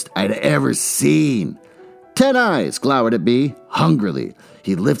biggest I'd ever seen. 10 eyes glowered at me, hungrily.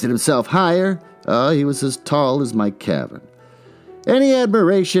 He lifted himself higher. He was as tall as my cavern. Any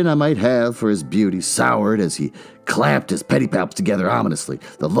admiration I might have for his beauty soured as he clamped his pedipalps together ominously.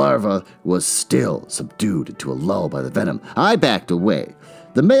 The larva was still subdued into a lull by the venom. I backed away.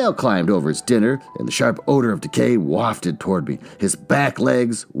 The male climbed over his dinner, and the sharp odor of decay wafted toward me. His back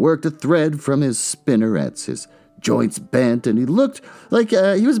legs worked a thread from his spinnerets. His joints bent, and he looked like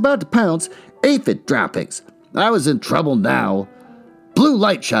he was about to pounce. Aphid droppings. I was in trouble now. Blue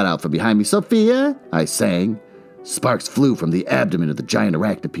light shot out from behind me. "Sophia," I sang. Sparks flew from the abdomen of the giant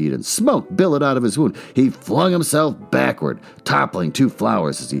arachnopede, and smoke billowed out of his wound. He flung himself backward, toppling 2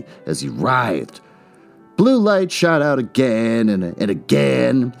 flowers as he writhed. Blue light shot out again and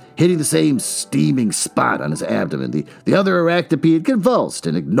again, hitting the same steaming spot on his abdomen. The other arachnopede convulsed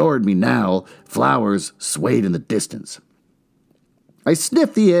and ignored me now. Flowers swayed in the distance. I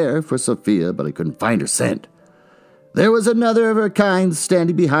sniffed the air for Sophia, but I couldn't find her scent. There was another of her kind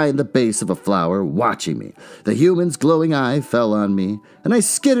standing behind the base of a flower, watching me. The human's glowing eye fell on me, and I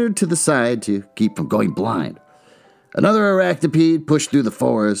skittered to the side to keep from going blind. Another arachnopede pushed through the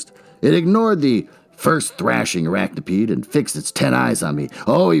forest. It ignored the first thrashing arachnopede and fixed its 10 eyes on me.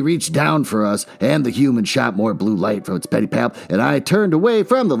 Oh, he reached down for us, and the human shot more blue light from its pedipalp, and I turned away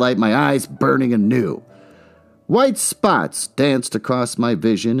from the light, my eyes burning anew. White spots danced across my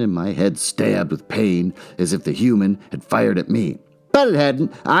vision, and my head stabbed with pain, as if the human had fired at me. But it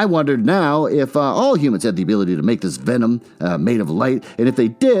hadn't. I wondered now if all humans had the ability to make this venom made of light, and if they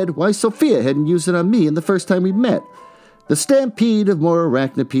did, why Sophia hadn't used it on me in the first time we met. The stampede of more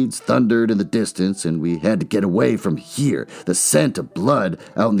arachnopedes thundered in the distance, and we had to get away from here. The scent of blood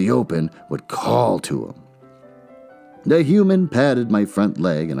out in the open would call to him. The human patted my front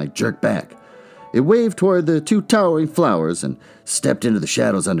leg, and I jerked back. It waved toward the 2 towering flowers and stepped into the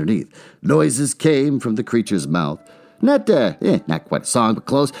shadows underneath. Noises came from the creature's mouth. Not quite a song, but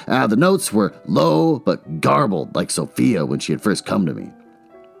close. The notes were low but garbled, like Sophia when she had first come to me.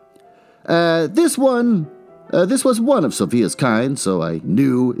 This was one of Sophia's kind, so I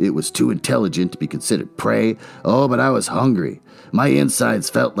knew it was too intelligent to be considered prey. Oh, but I was hungry. My insides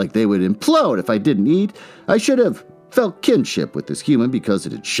felt like they would implode if I didn't eat. I should have felt kinship with this human because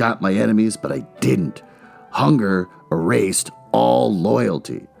it had shot my enemies, but I didn't. Hunger erased all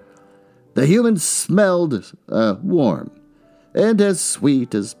loyalty. The human smelled warm and as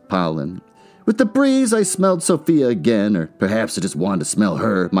sweet as pollen. With the breeze, I smelled Sophia again, or perhaps I just wanted to smell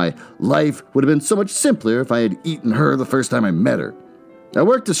her. My life would have been so much simpler if I had eaten her the first time I met her. I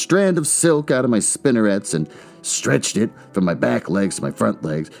worked a strand of silk out of my spinnerets and stretched it from my back legs to my front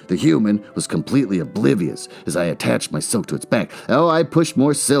legs. The human was completely oblivious as I attached my silk to its back. Oh, I pushed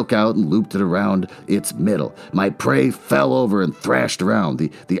more silk out and looped it around its middle. My prey fell over and thrashed around.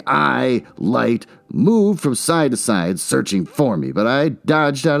 The eye light moved from side to side, searching for me, but I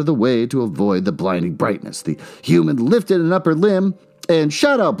dodged out of the way to avoid the blinding brightness. The human lifted an upper limb and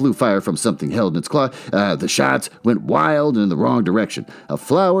shot out blue fire from something held in its claw. The shots went wild and in the wrong direction. A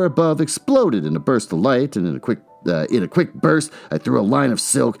flower above exploded in a burst of light, and in a quick burst, I threw a line of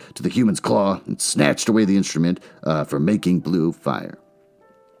silk to the human's claw and snatched away the instrument for making blue fire.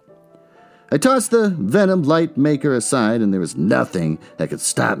 I tossed the venom light maker aside, and there was nothing that could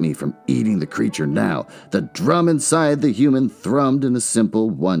stop me from eating the creature now. The drum inside the human thrummed in a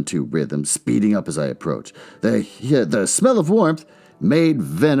simple 1-2 rhythm, speeding up as I approached. The smell of warmth made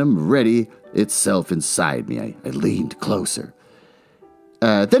venom ready itself inside me. I leaned closer.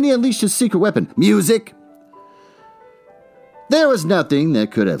 Then he unleashed his secret weapon, music. There was nothing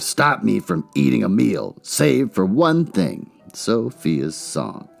that could have stopped me from eating a meal, save for one thing, Sophia's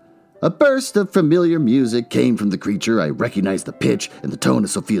song. A burst of familiar music came from the creature. I recognized the pitch and the tone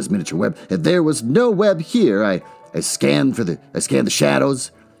of Sophia's miniature web, and there was no web here. I scanned the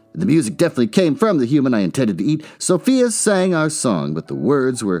shadows. The music definitely came from the human I intended to eat. Sophia sang our song, but the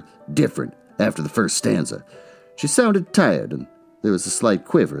words were different after the first stanza. She sounded tired, and there was a slight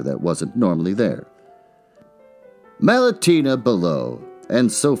quiver that wasn't normally there. Malatina below,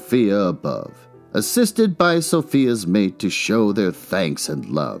 and Sophia above, assisted by Sophia's mate to show their thanks and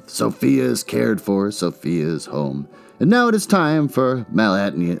love. Sophia is cared for, Sophia is home, and now it is time for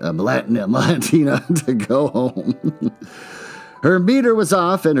Malatina to go home. Her meter was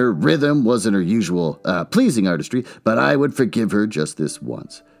off, and her rhythm wasn't her usual pleasing artistry, but I would forgive her just this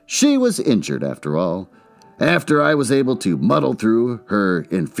once. She was injured, after all. After I was able to muddle through her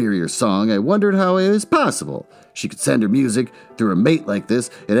inferior song, I wondered how it was possible she could send her music through a mate like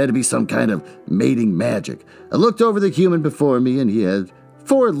this. It had to be some kind of mating magic. I looked over the human before me, and he had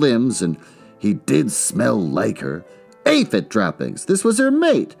 4 limbs, and he did smell like her. Aphid droppings. This was her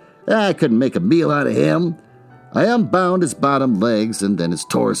mate. I couldn't make a meal out of him. I unbound his bottom legs and then his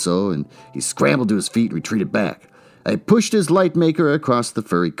torso, and he scrambled to his feet and retreated back. I pushed his light maker across the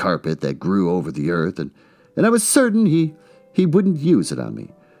furry carpet that grew over the earth, and I was certain he wouldn't use it on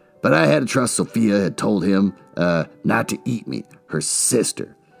me. But I had to trust Sophia had told him not to eat me, her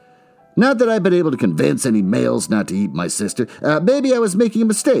sister. Not that I'd been able to convince any males not to eat my sister. Maybe I was making a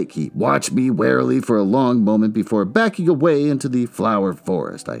mistake. He watched me warily for a long moment before backing away into the flower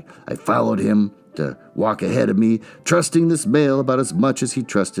forest. I followed him to walk ahead of me, trusting this male about as much as he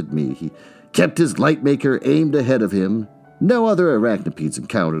trusted me. He kept his light maker aimed ahead of him. No other arachnopedes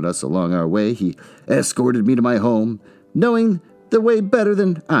encountered us along our way. He escorted me to my home, knowing the way better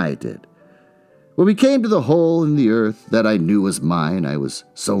than I did. When we came to the hole in the earth that I knew was mine, I was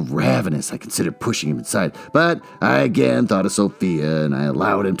so ravenous I considered pushing him inside. But I again thought of Sophia, and I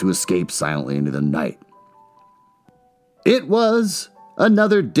allowed him to escape silently into the night. It was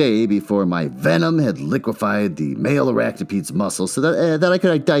Another day before my venom had liquefied the male arachnopede's muscle so that I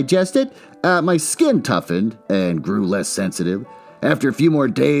could digest it, my skin toughened and grew less sensitive. After a few more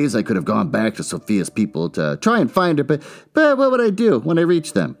days, I could have gone back to Sophia's people to try and find her, but what would I do when I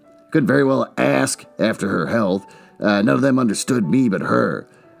reached them? Couldn't very well ask after her health. None of them understood me but her.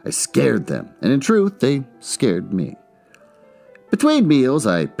 I scared them, and in truth, they scared me. Between meals,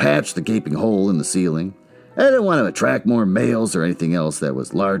 I patched the gaping hole in the ceiling. I didn't want to attract more males or anything else that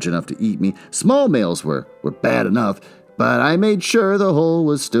was large enough to eat me. Small males were bad enough, but I made sure the hole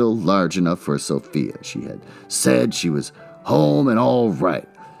was still large enough for Sophia. She had said she was home and all right.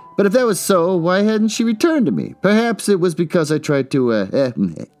 But if that was so, why hadn't she returned to me? Perhaps it was because I tried to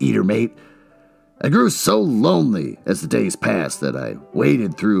eat her mate. I grew so lonely as the days passed that I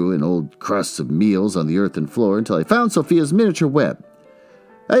waded through an old crust of meals on the earthen floor until I found Sophia's miniature web.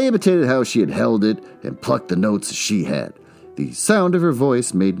 I imitated how she had held it and plucked the notes as she had. The sound of her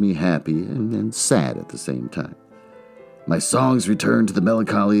voice made me happy and sad at the same time. My songs returned to the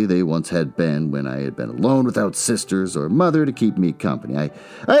melancholy they once had been when I had been alone without sisters or mother to keep me company. I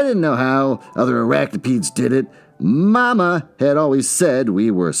didn't know how other arachnopedes did it. Mama had always said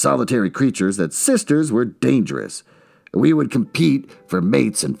we were solitary creatures, that sisters were dangerous. We would compete for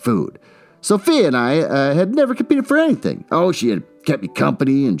mates and food. Sophia and I had never competed for anything. Oh, she had kept me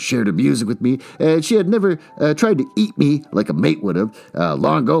company and shared her music with me, and she had never tried to eat me like a mate would have.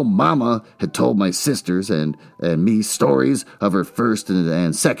 Long ago, Mama had told my sisters and me stories of her first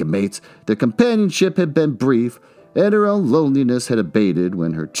and second mates. Their companionship had been brief, and her own loneliness had abated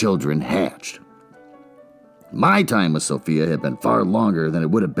when her children hatched. My time with Sophia had been far longer than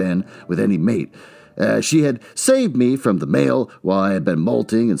it would have been with any mate. She had saved me from the male while I had been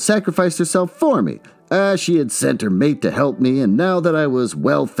molting and sacrificed herself for me. She had sent her mate to help me, and now that I was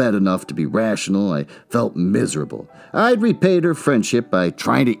well-fed enough to be rational, I felt miserable. I'd repaid her friendship by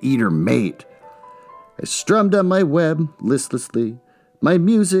trying to eat her mate. I strummed on my web listlessly. My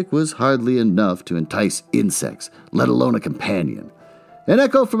music was hardly enough to entice insects, let alone a companion. An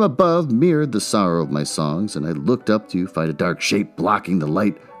echo from above mirrored the sorrow of my songs, and I looked up to find a dark shape blocking the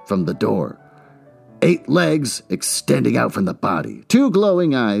light from the door. 8 legs extending out from the body. 2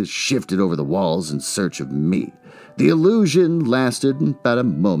 glowing eyes shifted over the walls in search of me. The illusion lasted about a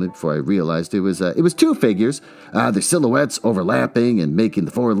moment before I realized it was 2 figures, their silhouettes overlapping and making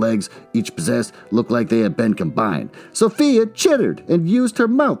the 4 legs each possessed look like they had been combined. Sophia chittered and used her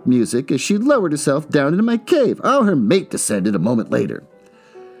mouth music as she lowered herself down into my cave. Oh, her mate descended a moment later.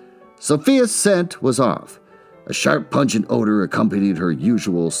 Sophia's scent was off. A sharp, pungent odor accompanied her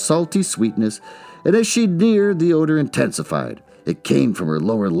usual salty sweetness, and as she neared, the odor intensified. It came from her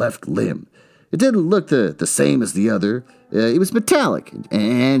lower left limb. It didn't look the same as the other. It was metallic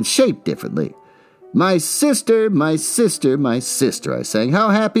and shaped differently. My sister, my sister, my sister, I sang. How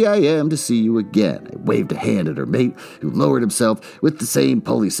happy I am to see you again. I waved a hand at her mate, who lowered himself with the same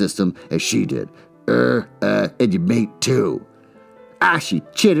pulley system as she did. And your mate too. She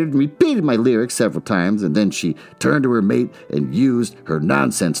chittered and repeated my lyrics several times, and then she turned to her mate and used her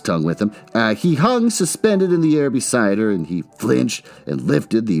nonsense tongue with him. He hung suspended in the air beside her, and he flinched and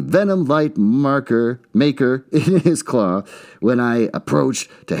lifted the venom light maker in his claw when I approached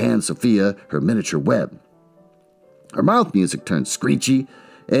to hand Sophia her miniature web. Her mouth music turned screechy,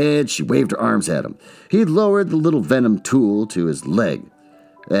 and she waved her arms at him. He lowered the little venom tool to his leg.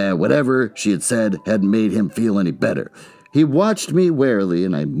 Whatever she had said hadn't made him feel any better. He watched me warily,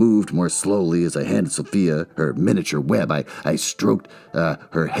 and I moved more slowly as I handed Sophia her miniature web. I stroked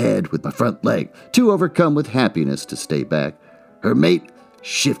her head with my front leg, too overcome with happiness to stay back. Her mate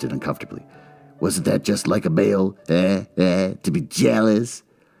shifted uncomfortably. Wasn't that just like a male? To be jealous?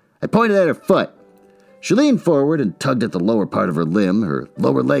 I pointed at her foot. She leaned forward and tugged at the lower part of her limb. Her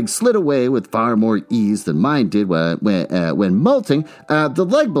lower leg slid away with far more ease than mine did when molting. The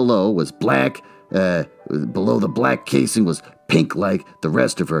leg below was black. Below the black casing was pink like the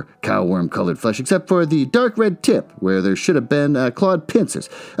rest of her cowworm-colored flesh, except for the dark red tip, where there should have been clawed pincers.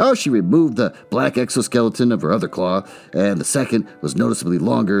 She removed the black exoskeleton of her other claw, and the second was noticeably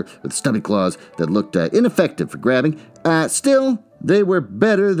longer, with stubby claws that looked ineffective for grabbing. Still, they were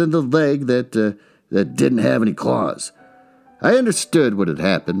better than the leg that didn't have any claws. I understood what had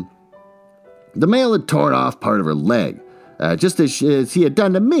happened. The male had torn off part of her leg, just as he had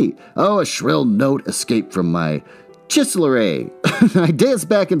done to me. A shrill note escaped from my chisleray. I danced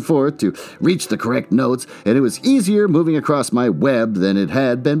back and forth to reach the correct notes, and it was easier moving across my web than it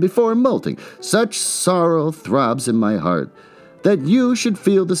had been before molting. Such sorrow throbs in my heart that you should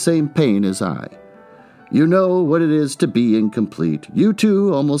feel the same pain as I. You know what it is to be incomplete. You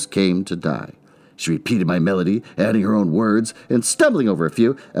too almost came to die. She repeated my melody, adding her own words and stumbling over a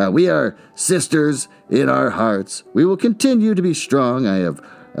few. We are sisters in our hearts. We will continue to be strong. I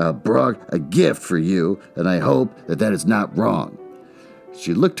have brought a gift for you, and I hope that is not wrong.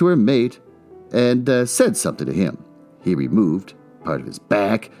 She looked to her mate and said something to him. He removed part of his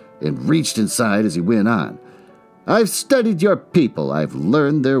back and reached inside as he went on. I've studied your people, I've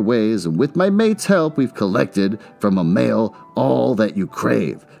learned their ways, and with my mate's help we've collected from a male all that you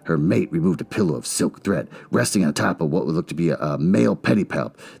crave. Her mate removed a pillow of silk thread, resting on top of what would look to be a male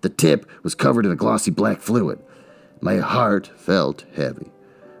pedipalp. The tip was covered in a glossy black fluid. My heart felt heavy.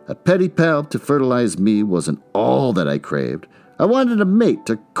 A pedipalp to fertilize me wasn't all that I craved. I wanted a mate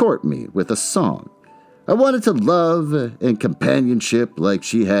to court me with a song. I wanted to love and companionship like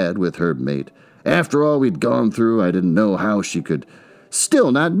she had with her mate. After all we'd gone through, I didn't know how she could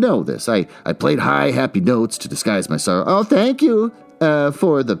still not know this. I played high, happy notes to disguise my sorrow. Oh, thank you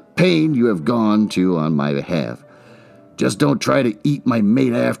for the pain you have gone to on my behalf. Just don't try to eat my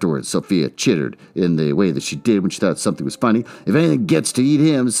mate afterwards, Sophia chittered in the way that she did when she thought something was funny. If anything gets to eat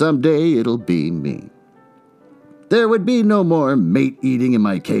him, someday it'll be me. There would be no more mate eating in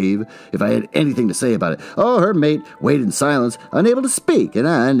my cave if I had anything to say about it. Oh, her mate waited in silence, unable to speak and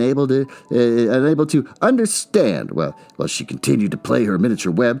unable to understand. Well, she continued to play her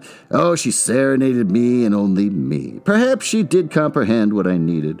miniature web. Oh, she serenaded me and only me. Perhaps she did comprehend what I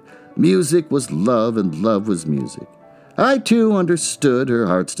needed. Music was love and love was music. I, too, understood her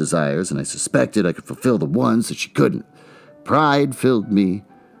heart's desires, and I suspected I could fulfill the ones that she couldn't. Pride filled me.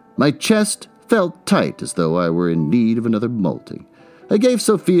 My chest felt tight as though I were in need of another molting. I gave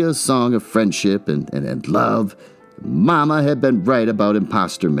Sophia a song of friendship and love. Mama had been right about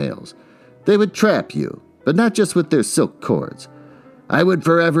imposter males. They would trap you, but not just with their silk cords. I would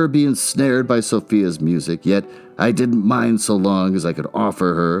forever be ensnared by Sophia's music, yet I didn't mind so long as I could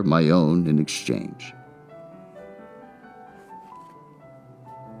offer her my own in exchange.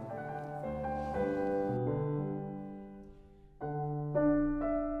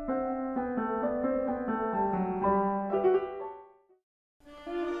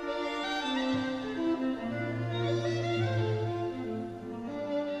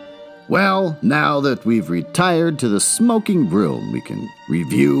 Well, now that we've retired to the smoking room, we can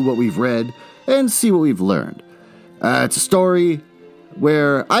review what we've read and see what we've learned. It's a story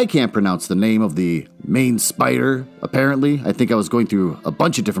where I can't pronounce the name of the main spider, apparently. I think I was going through a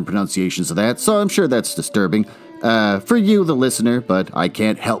bunch of different pronunciations of that, so I'm sure that's disturbing for you, the listener, but I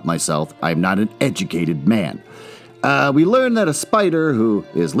can't help myself. I'm not an educated man. We learn that a spider who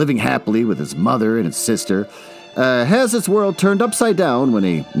is living happily with his mother and his sister has its world turned upside down when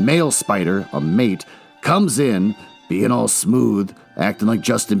a male spider, a mate, comes in, being all smooth, acting like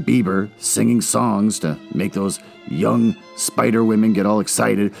Justin Bieber, singing songs to make those young spider women get all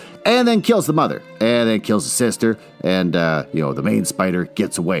excited, and then kills the mother, and then kills the sister, and, the main spider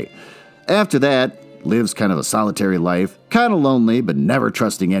gets away. After that, lives kind of a solitary life, kind of lonely, but never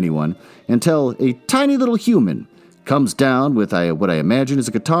trusting anyone, until a tiny little human comes down with what I imagine is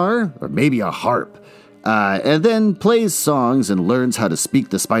a guitar, or maybe a harp, and then plays songs and learns how to speak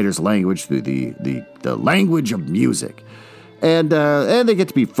the spider's language through the language of music. And they get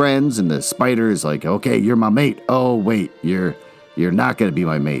to be friends, and the spider is like, okay, you're my mate. Oh, wait, you're not going to be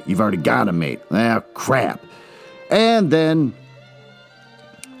my mate. You've already got a mate. Ah, crap. And then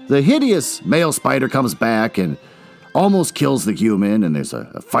the hideous male spider comes back and almost kills the human, and there's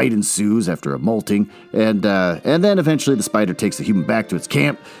a fight ensues after a molting, and then eventually the spider takes the human back to its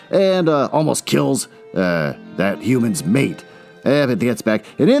camp and almost kills that human's mate. But it gets back,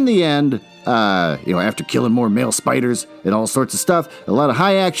 and in the end, after killing more male spiders and all sorts of stuff, a lot of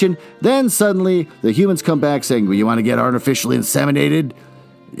high action, then suddenly the humans come back saying, well, you want to get artificially inseminated?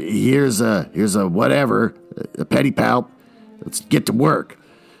 Here's a whatever, a pedipalp. Let's get to work.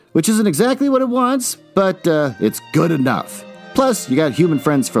 Which isn't exactly what it wants, but it's good enough. Plus, you got human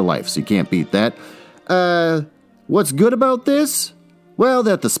friends for life, so you can't beat that. What's good about this? Well,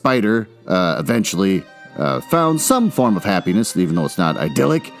 that the spider eventually found some form of happiness, even though it's not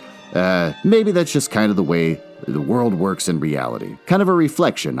idyllic. Maybe that's just kind of the way the world works in reality. Kind of a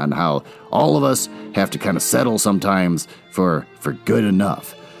reflection on how all of us have to kind of settle sometimes for good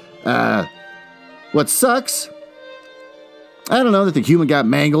enough. What sucks? I don't know, that the human got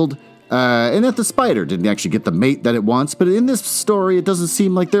mangled, and that the spider didn't actually get the mate that it wants, but in this story, it doesn't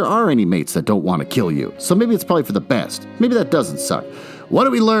seem like there are any mates that don't want to kill you. So maybe it's probably for the best. Maybe that doesn't suck. What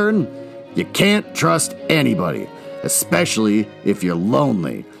do we learn? You can't trust anybody, especially if you're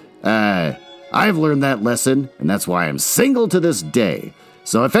lonely. I've learned that lesson, and that's why I'm single to this day.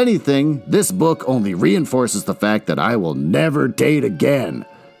 So if anything, this book only reinforces the fact that I will never date again.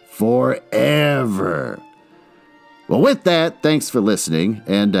 forever. Well, with that, thanks for listening,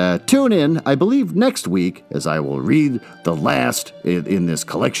 and tune in, I believe, next week, as I will read the last in this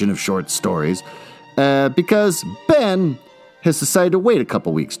collection of short stories, because Ben has decided to wait a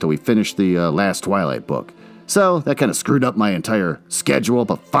couple weeks till we finish the last Twilight book. So that kind of screwed up my entire schedule,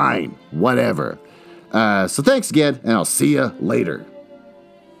 but fine, whatever. So thanks again, and I'll see you later.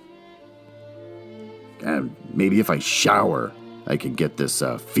 Maybe if I shower, I can get this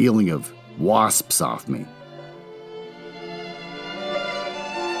feeling of wasps off me.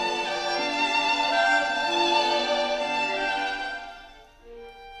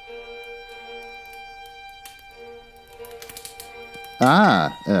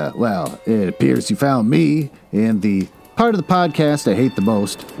 Well, it appears you found me in the part of the podcast I hate the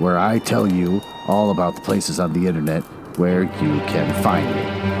most, where I tell you all about the places on the internet where you can find me.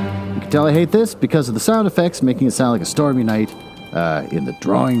 You can tell I hate this because of the sound effects making it sound like a stormy night in the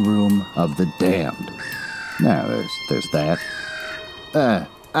drawing room of the damned. Now, there's that.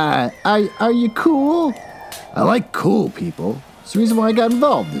 Are you cool? I like cool people. It's the reason why I got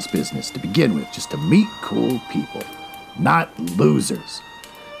involved in this business to begin with, just to meet cool people, not losers.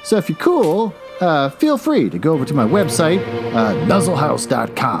 So if you're cool, feel free to go over to my website,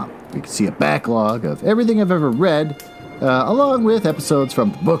 nuzzlehouse.com. You can see a backlog of everything I've ever read, along with episodes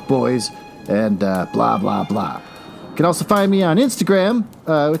from the Book Boys and blah, blah, blah. You can also find me on Instagram,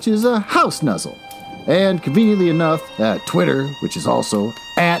 which is House Nuzzle. And conveniently enough, Twitter, which is also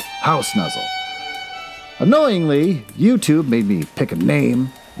 @HouseNuzzle. Annoyingly, YouTube made me pick a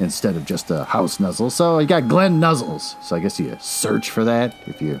name instead of just a House Nuzzle, so I got Glenn Nuzzles. So I guess you search for that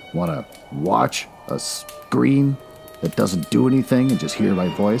if you want to watch a screen that doesn't do anything and just hear my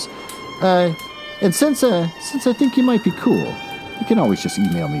voice. And since I think you might be cool, you can always just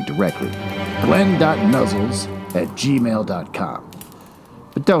email me directly, glenn.nuzzles@gmail.com.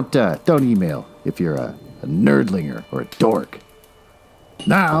 But don't email if you're a nerdlinger or a dork.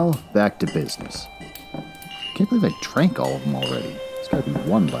 Now, back to business. Can't believe I drank all of them already. There's gotta be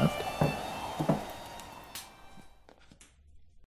one left.